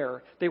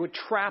snare. They would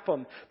trap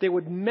them. They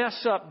would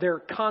mess up their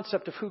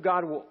concept of who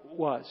God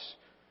was.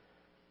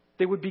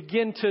 They would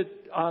begin to,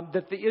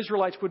 that the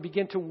Israelites would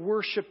begin to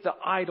worship the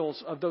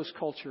idols of those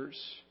cultures.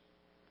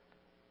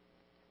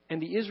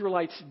 And the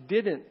Israelites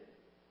didn't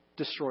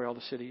destroy all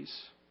the cities.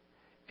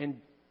 And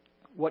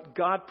what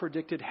God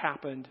predicted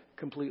happened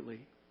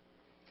completely.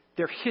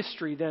 Their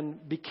history then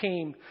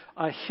became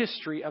a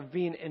history of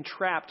being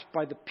entrapped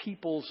by the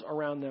peoples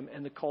around them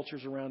and the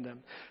cultures around them.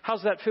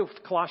 How's that fit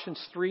with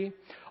Colossians 3?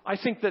 I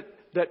think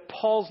that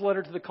Paul's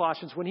letter to the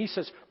Colossians, when he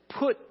says,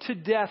 put to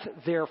death,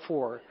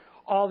 therefore,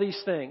 all these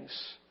things,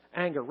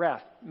 anger,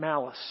 wrath,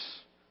 malice,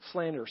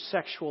 slander,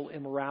 sexual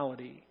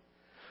immorality.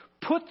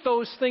 Put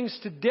those things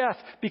to death,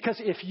 because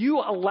if you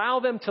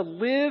allow them to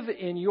live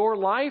in your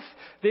life,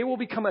 they will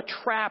become a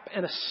trap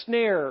and a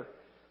snare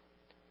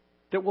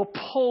that will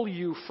pull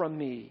you from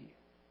me.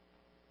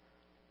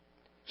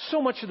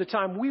 So much of the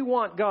time we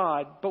want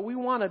God, but we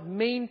want to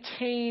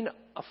maintain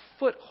a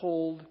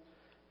foothold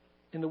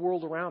in the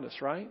world around us,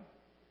 right?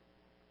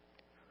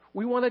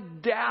 We want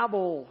to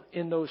dabble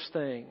in those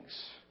things.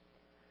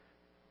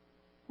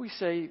 We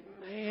say,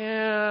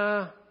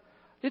 yeah,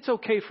 it's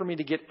okay for me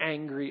to get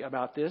angry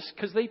about this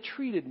because they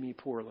treated me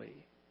poorly.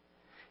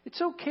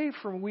 It's okay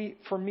for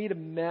me to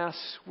mess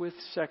with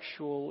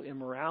sexual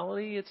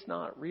immorality. It's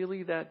not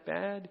really that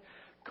bad.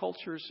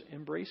 Cultures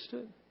embraced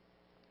it.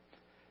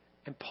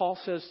 And Paul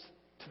says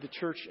to the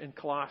church in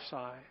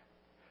Colossae,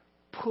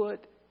 put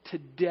to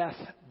death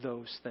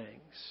those things.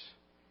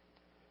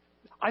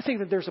 I think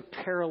that there's a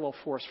parallel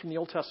for us from the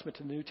Old Testament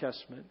to the New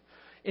Testament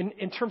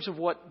in terms of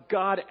what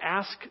God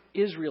asked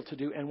Israel to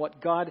do and what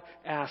God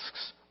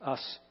asks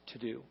us to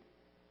do.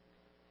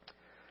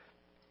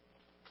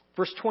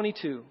 Verse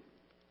 22.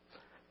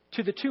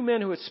 To the two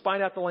men who had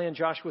spied out the land,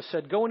 Joshua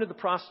said, go into the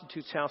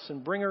prostitute's house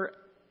and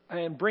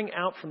bring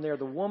out from there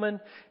the woman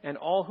and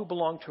all who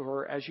belong to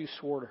her, as you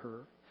swore to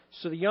her.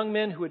 So the young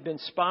men who had been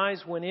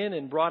spies went in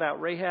and brought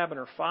out Rahab and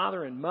her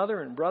father and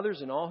mother and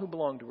brothers and all who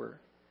belonged to her.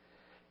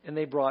 And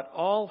they brought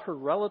all her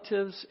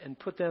relatives and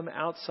put them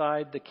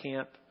outside the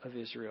camp of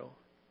Israel.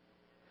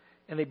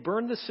 And they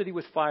burned the city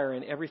with fire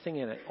and everything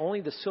in it.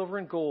 Only the silver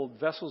and gold,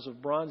 vessels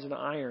of bronze and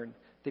iron,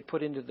 they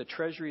put into the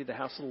treasury of the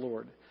house of the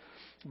Lord.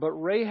 But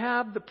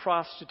Rahab the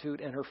prostitute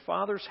and her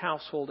father's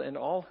household and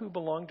all who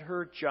belonged to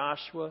her,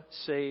 Joshua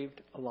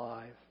saved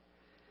alive.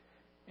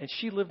 And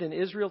she lived in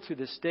Israel to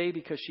this day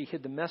because she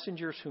hid the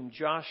messengers whom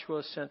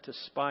Joshua sent to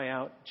spy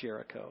out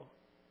Jericho.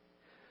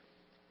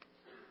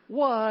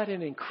 What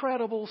an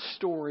incredible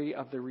story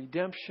of the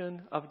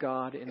redemption of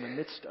God in the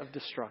midst of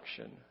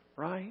destruction,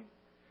 right?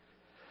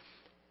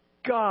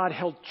 God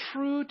held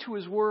true to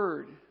His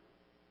word.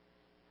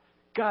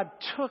 God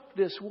took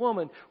this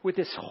woman with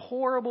this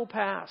horrible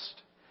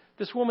past,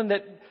 this woman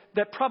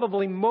that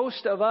probably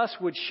most of us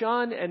would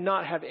shun and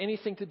not have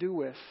anything to do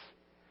with.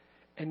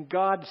 And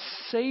God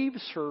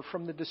saves her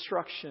from the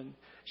destruction.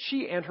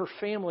 She and her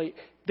family,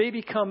 they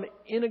become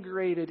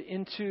integrated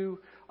into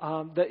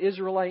the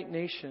Israelite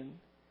nation.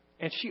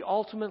 And she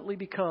ultimately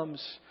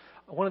becomes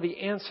one of the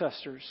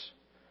ancestors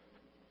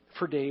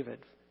for David,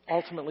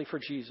 ultimately for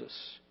Jesus.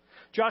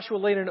 Joshua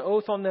laid an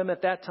oath on them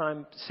at that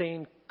time,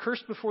 saying,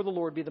 cursed before the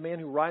Lord be the man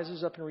who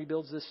rises up and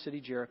rebuilds this city,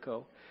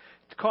 Jericho.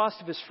 At the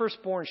cost of his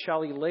firstborn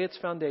shall he lay its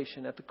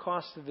foundation. At the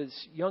cost of his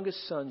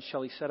youngest son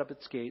shall he set up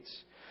its gates.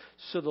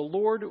 So the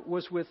Lord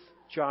was with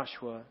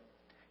Joshua,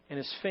 and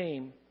his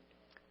fame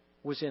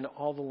was in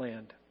all the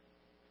land.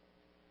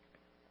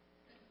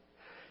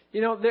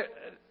 You know,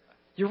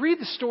 you read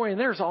the story, and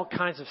there's all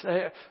kinds of...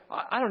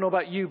 I don't know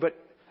about you, but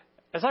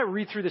as I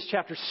read through this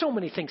chapter, so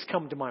many things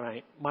come to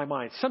my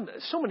mind.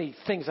 So many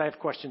things I have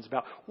questions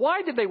about.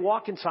 Why did they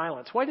walk in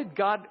silence? Why did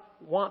God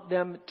want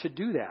them to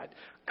do that?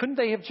 Couldn't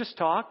they have just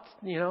talked,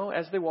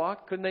 as they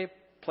walked? Couldn't they have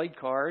played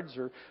cards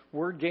or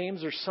word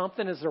games or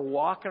something as they're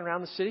walking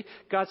around the city?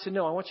 God said,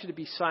 no, I want you to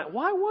be silent.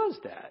 Why was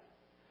that?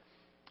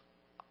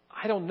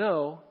 I don't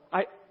know.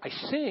 I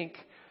think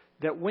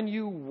that when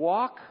you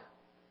walk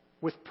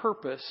with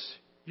purpose,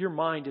 your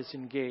mind is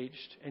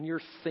engaged and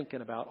you're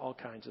thinking about all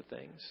kinds of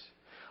things.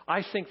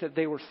 I think that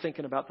they were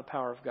thinking about the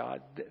power of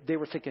God. They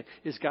were thinking,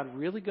 is God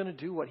really going to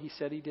do what He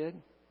said He did?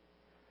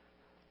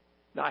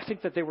 Now, I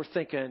think that they were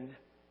thinking,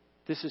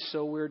 this is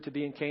so weird to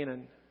be in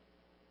Canaan.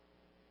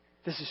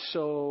 This is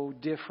so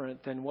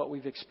different than what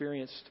we've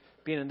experienced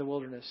being in the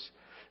wilderness.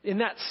 In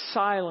that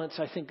silence,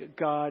 I think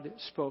God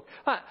spoke.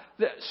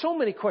 So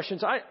many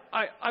questions.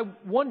 I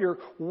wonder,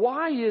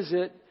 why is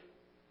it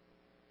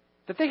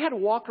that they had to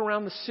walk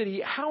around the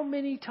city how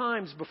many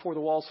times before the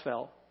walls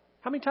fell?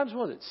 How many times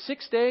was it?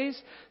 6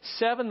 days?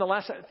 7?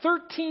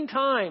 13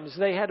 times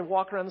they had to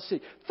walk around the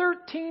city.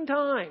 13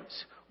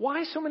 times.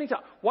 Why so many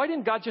times? Why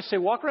didn't God just say,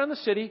 walk around the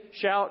city,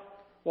 shout,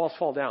 walls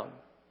fall down?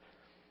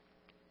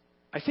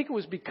 I think it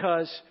was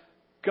because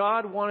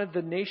God wanted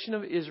the nation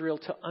of Israel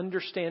to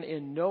understand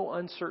in no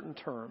uncertain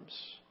terms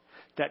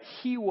that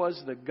He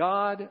was the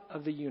God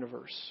of the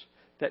universe,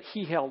 that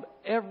He held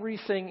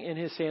everything in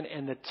His hand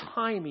and the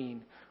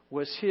timing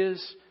was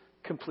His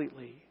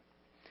completely.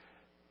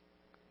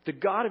 The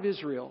God of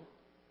Israel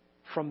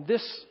from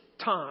this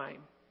time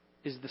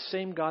is the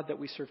same God that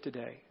we serve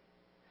today.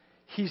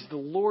 He's the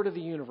Lord of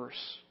the universe.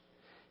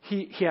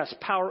 He has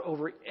power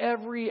over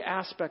every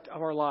aspect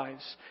of our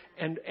lives,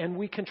 and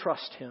we can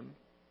trust Him.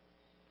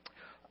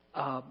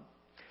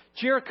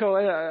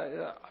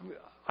 Jericho,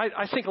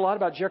 I think a lot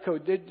about Jericho.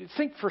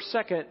 Think for a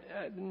second,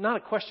 not a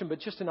question, but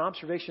just an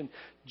observation.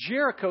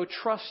 Jericho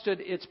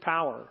trusted its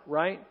power,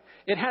 right?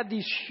 It had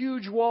these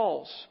huge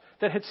walls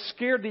that had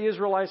scared the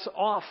Israelites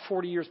off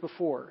 40 years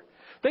before.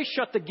 They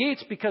shut the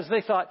gates because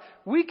they thought,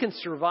 we can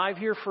survive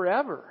here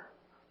forever.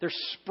 There's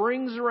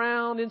springs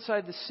around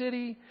inside the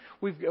city.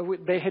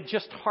 They had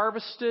just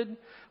harvested.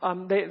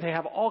 They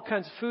have all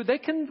kinds of food. They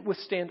can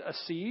withstand a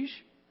siege.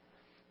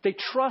 They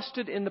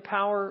trusted in the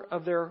power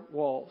of their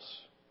walls.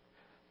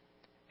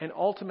 And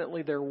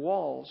ultimately, their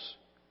walls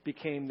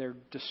became their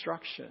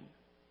destruction.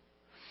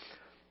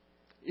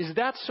 Is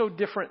that so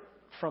different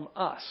from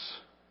us?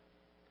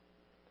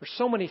 There's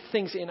so many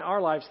things in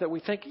our lives that we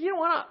think, you know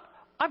what,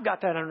 I've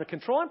got that under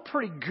control. I'm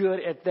pretty good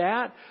at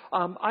that.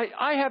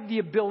 I have the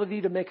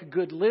ability to make a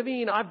good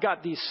living. I've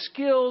got these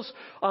skills.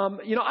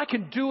 I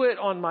can do it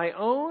on my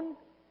own.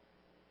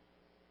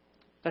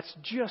 That's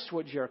just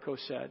what Jericho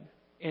said.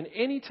 And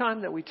any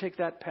time that we take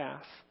that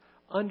path,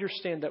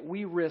 understand that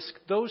we risk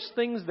those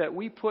things that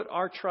we put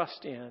our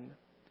trust in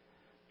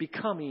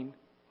becoming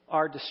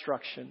our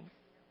destruction.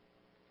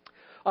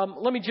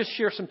 Let me just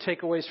share some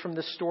takeaways from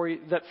this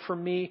story that for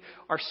me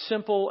are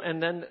simple,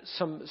 and then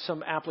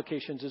some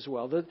applications as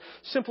well. The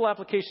simple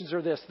applications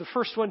are this. The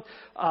first one,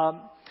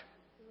 God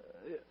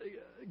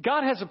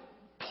has a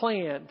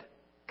plan.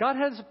 God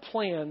has a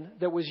plan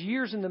that was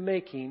years in the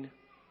making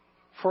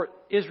for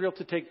Israel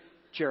to take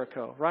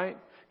Jericho, right?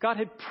 God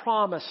had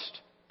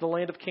promised the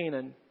land of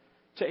Canaan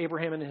to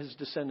Abraham and his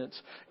descendants.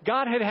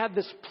 God had had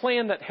this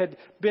plan that had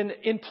been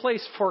in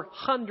place for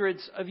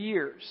hundreds of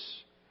years.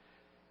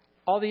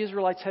 All the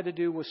Israelites had to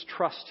do was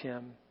trust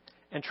him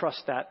and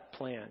trust that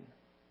plan.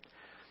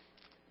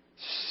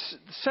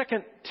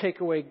 Second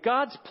takeaway,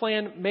 God's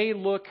plan may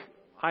look,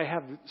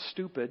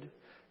 stupid.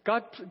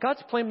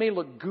 God's plan may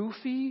look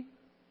goofy,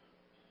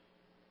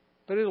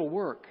 but it'll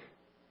work.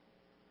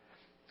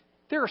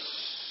 There are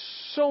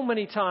so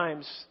many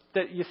times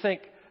that you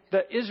think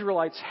the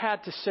Israelites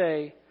had to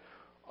say,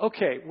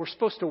 okay, we're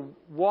supposed to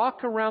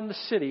walk around the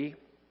city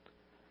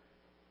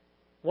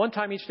one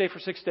time each day for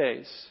 6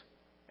 days,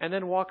 and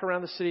then walk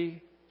around the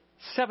city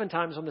 7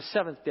 times on the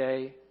 7th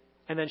day,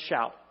 and then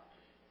shout.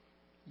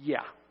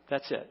 Yeah,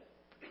 that's it.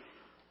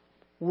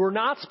 We're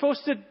not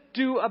supposed to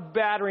do a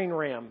battering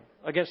ram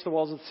against the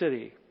walls of the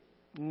city.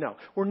 No.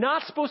 We're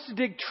not supposed to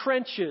dig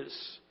trenches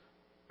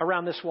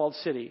around this walled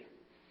city.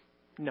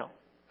 No.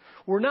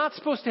 We're not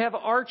supposed to have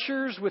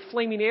archers with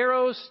flaming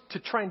arrows to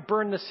try and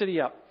burn the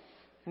city up.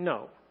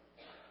 No.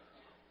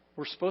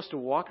 We're supposed to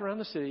walk around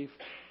the city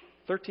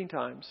 13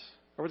 times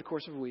over the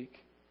course of a week,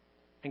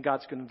 and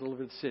God's going to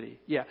deliver the city.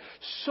 Yeah.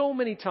 So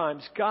many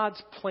times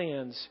God's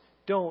plans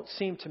don't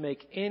seem to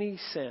make any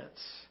sense.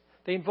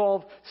 They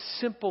involve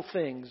simple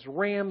things,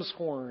 ram's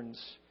horns,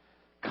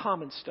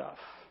 common stuff,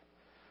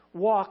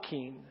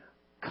 walking,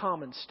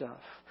 common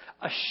stuff,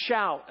 a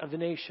shout of the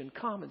nation,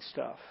 common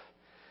stuff.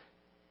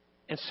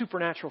 And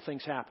supernatural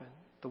things happen.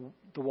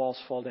 The walls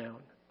fall down.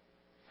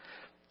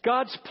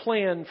 God's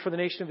plan for the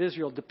nation of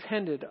Israel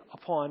depended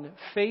upon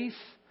faith,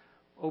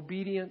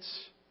 obedience,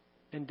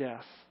 and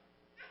death.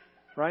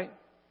 Right?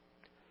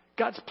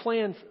 God's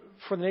plan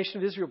for the nation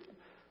of Israel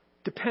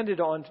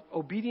depended on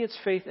obedience,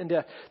 faith, and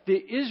death.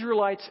 The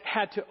Israelites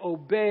had to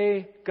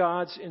obey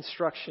God's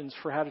instructions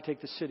for how to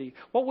take the city.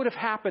 What would have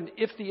happened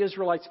if the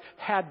Israelites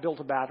had built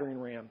a battering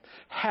ram,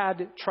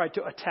 had tried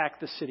to attack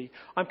the city?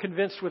 I'm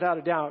convinced without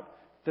a doubt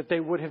that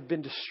they would have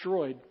been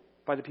destroyed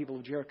by the people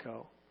of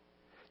Jericho.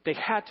 They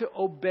had to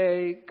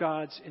obey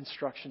God's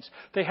instructions.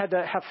 They had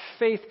to have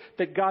faith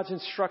that God's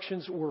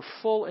instructions were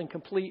full and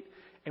complete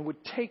and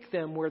would take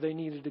them where they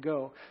needed to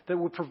go, that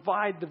would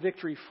provide the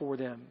victory for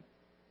them.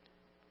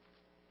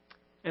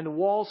 And the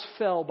walls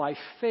fell by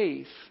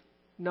faith,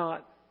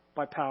 not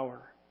by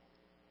power.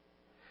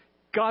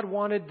 God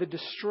wanted the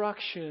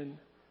destruction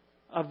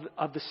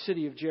of the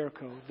city of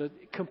Jericho, the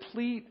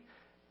complete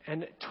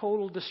and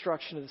total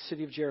destruction of the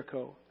city of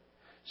Jericho,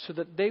 so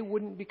that they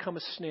wouldn't become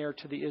a snare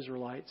to the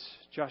Israelites,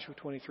 Joshua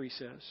 23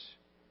 says.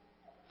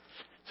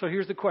 So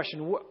here's the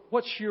question.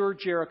 What's your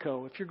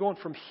Jericho? If you're going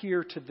from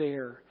here to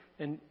there,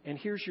 and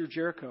here's your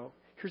Jericho,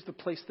 here's the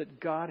place that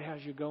God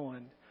has you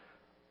going.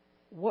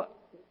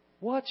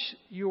 What's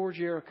your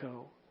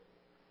Jericho?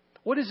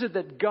 What is it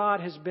that God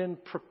has been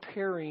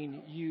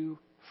preparing you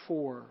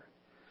for?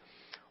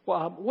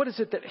 What is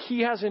it that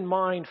He has in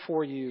mind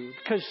for you?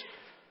 Because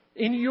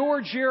in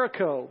your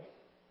Jericho,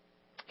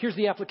 here's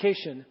the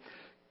application.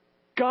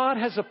 God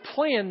has a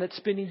plan that's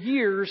been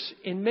years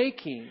in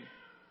making.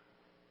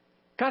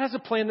 God has a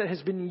plan that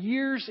has been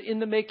years in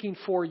the making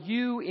for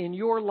you in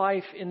your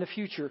life in the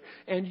future,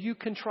 and you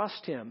can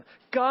trust Him.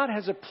 God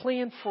has a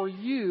plan for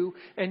you,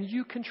 and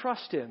you can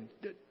trust Him.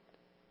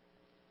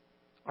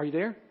 Are you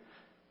there?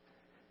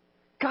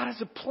 God has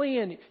a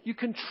plan. You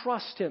can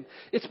trust Him.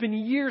 It's been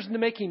years in the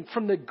making,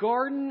 from the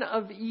Garden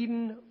of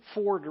Eden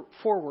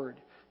forward.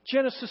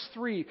 Genesis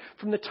 3,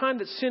 from the time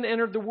that sin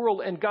entered the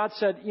world and God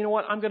said, you know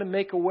what, I'm going to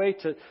make a way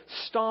to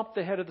stomp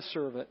the head of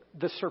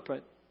the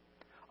serpent.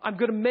 I'm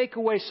going to make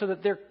a way so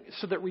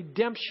that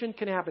redemption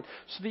can happen,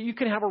 so that you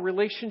can have a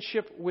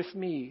relationship with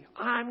me.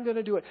 I'm going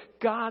to do it.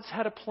 God's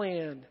had a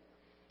plan.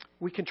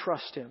 We can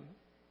trust Him.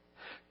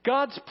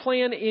 God's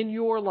plan in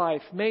your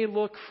life may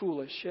look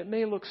foolish. It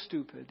may look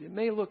stupid. It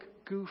may look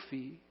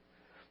goofy,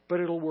 but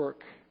it'll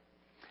work.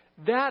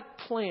 That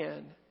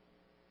plan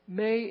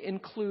may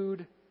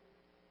include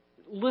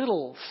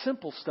little,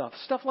 simple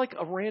stuff like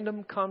a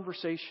random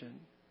conversation.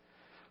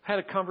 I had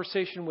a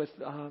conversation with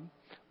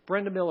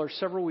Brenda Miller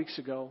several weeks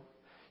ago.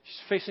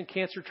 She's facing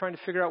cancer, trying to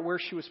figure out where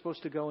she was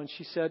supposed to go. And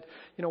she said,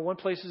 one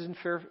place is in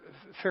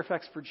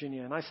Fairfax,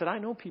 Virginia. And I said, I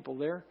know people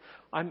there.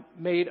 I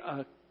made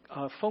a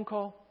phone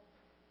call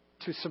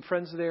to some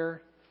friends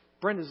there.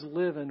 Brenda's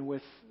living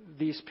with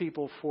these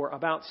people for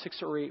about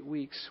 6 or 8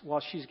 weeks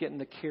while she's getting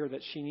the care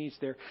that she needs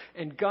there.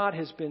 And God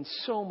has been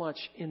so much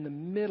in the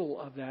middle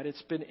of that.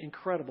 It's been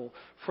incredible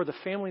for the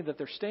family that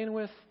they're staying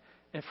with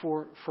and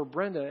for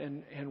Brenda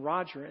and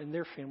Roger and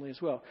their family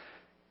as well.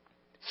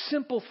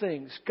 Simple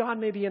things. God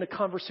may be in a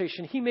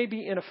conversation. He may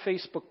be in a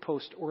Facebook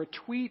post or a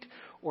tweet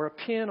or a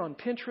pin on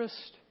Pinterest.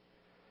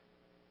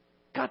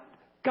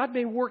 God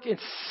may work in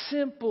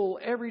simple,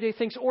 everyday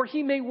things, or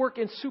He may work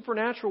in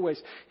supernatural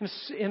ways,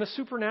 in a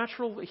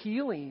supernatural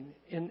healing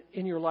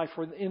in your life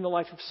or in the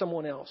life of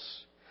someone else.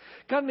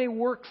 God may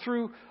work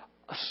through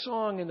a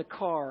song in the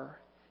car.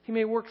 He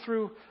may work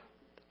through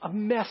a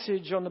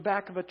message on the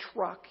back of a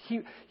truck.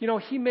 He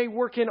may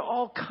work in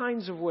all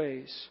kinds of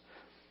ways.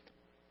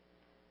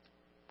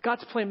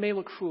 God's plan may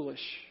look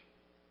foolish,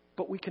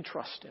 but we can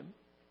trust Him.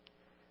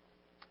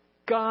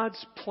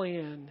 God's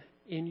plan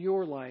in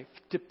your life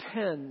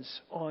depends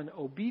on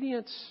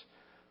obedience,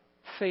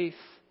 faith,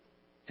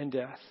 and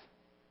death.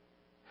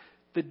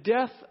 The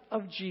death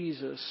of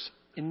Jesus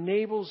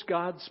enables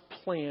God's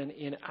plan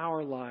in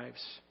our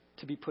lives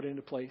to be put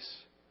into place.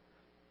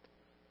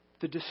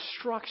 The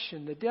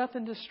death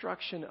and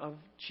destruction of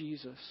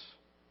Jesus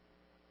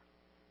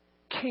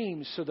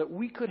came so that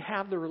we could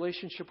have the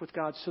relationship with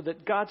God, so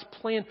that God's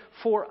plan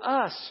for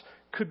us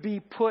could be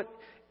put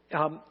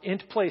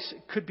into place,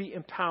 could be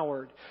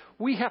empowered.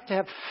 We have to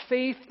have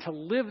faith to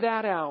live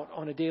that out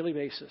on a daily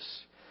basis.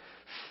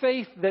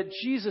 Faith that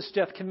Jesus'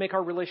 death can make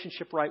our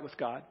relationship right with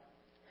God.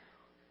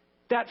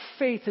 That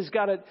faith has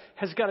got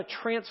to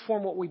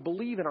transform what we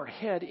believe in our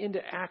head into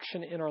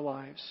action in our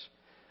lives.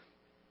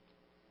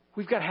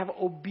 We've got to have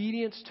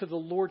obedience to the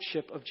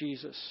lordship of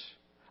Jesus,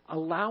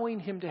 allowing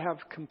Him to have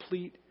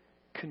complete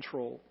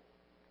control.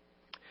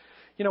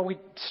 We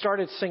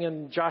started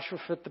singing Joshua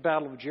Fit the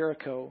Battle of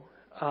Jericho.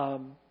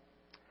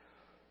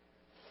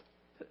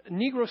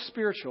 Negro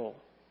spiritual,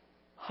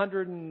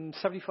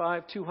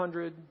 175,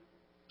 200,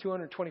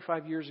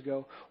 225 years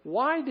ago.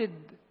 Why did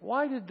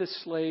the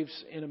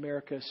slaves in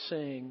America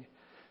sing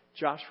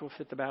Joshua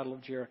Fit the Battle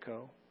of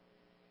Jericho?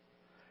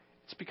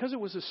 It's because it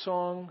was a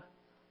song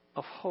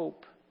of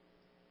hope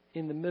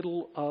in the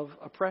middle of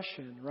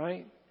oppression,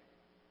 right?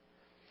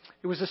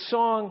 It was a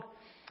song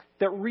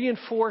that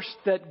reinforced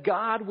that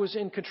God was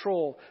in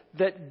control,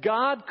 that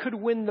God could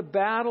win the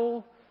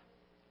battle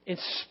in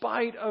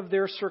spite of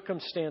their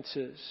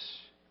circumstances,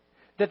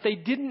 that they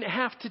didn't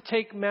have to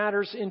take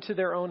matters into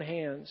their own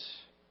hands.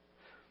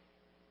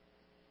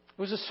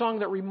 It was a song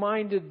that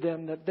reminded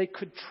them that they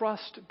could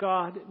trust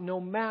God no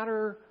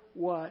matter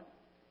what,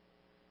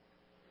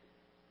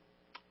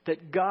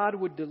 that God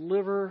would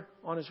deliver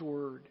on His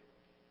word.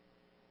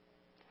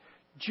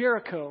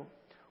 Jericho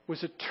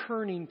was a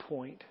turning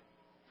point.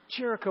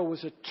 Jericho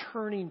was a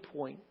turning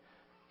point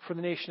for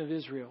the nation of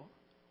Israel.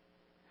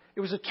 It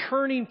was a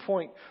turning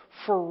point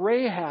for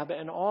Rahab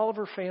and all of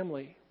her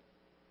family.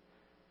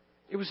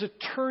 It was a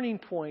turning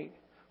point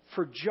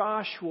for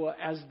Joshua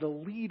as the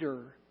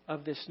leader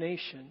of this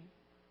nation.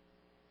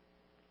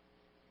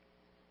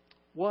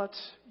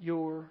 What's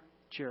your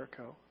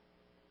Jericho?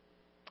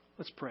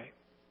 Let's pray.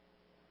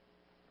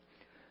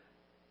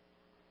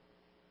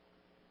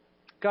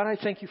 God, I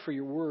thank You for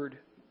Your word.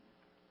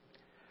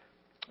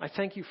 I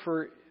thank You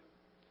for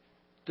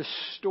the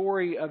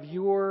story of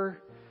Your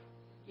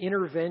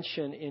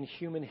intervention in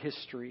human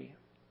history.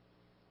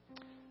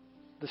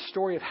 The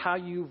story of how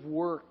You've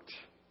worked.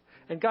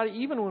 And God,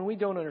 even when we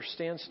don't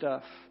understand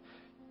stuff,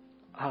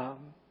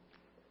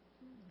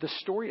 the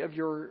story of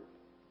Your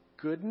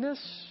goodness,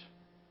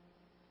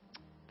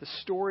 the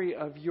story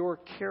of Your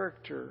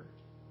character,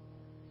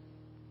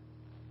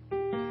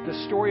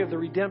 the story of the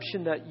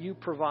redemption that You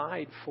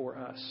provide for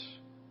us.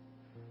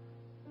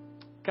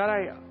 God,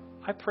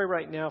 I pray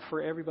right now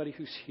for everybody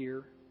who's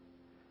here.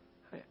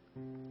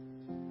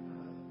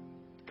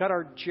 God,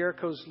 our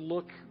Jerichos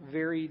look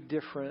very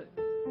different.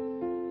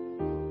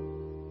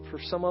 For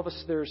some of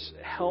us, there's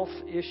health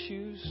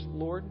issues,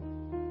 Lord.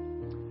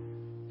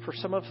 For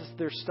some of us,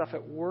 there's stuff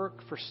at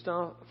work. For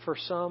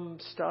some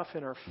stuff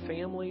in our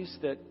families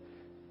that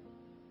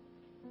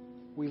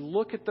we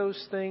look at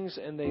those things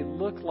and they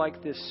look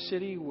like this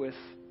city with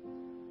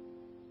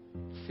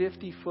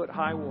 50-foot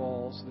high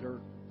walls that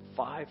are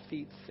 5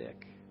 feet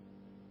thick.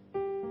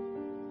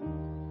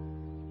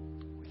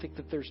 We think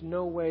that there's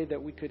no way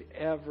that we could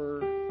ever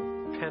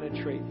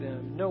penetrate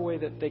them, no way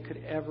that they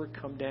could ever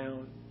come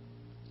down.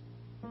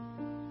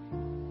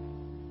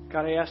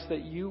 God, I ask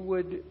that you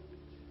would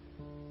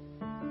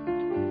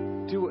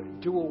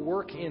do a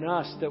work in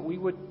us, that we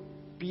would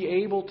be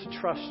able to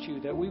trust you,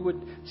 that we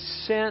would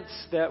sense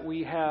that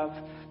we have,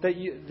 that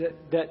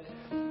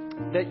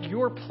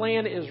your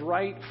plan is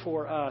right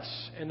for us,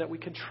 and that we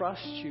can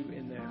trust you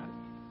in that.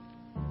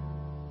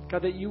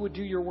 God, that you would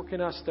do your work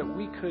in us, that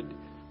we could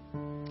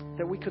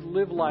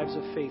live lives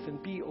of faith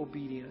and be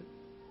obedient,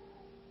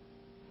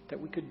 that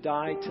we could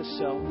die to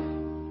self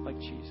like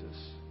Jesus.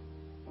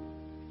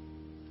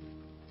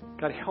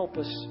 God, help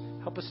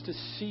us to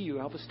see you,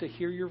 help us to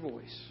hear your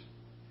voice,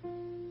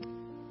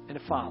 and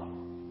to follow,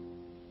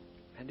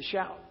 and to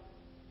shout.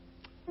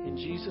 In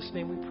Jesus'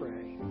 name we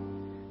pray.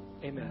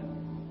 Amen.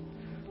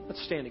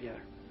 Let's stand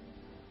together.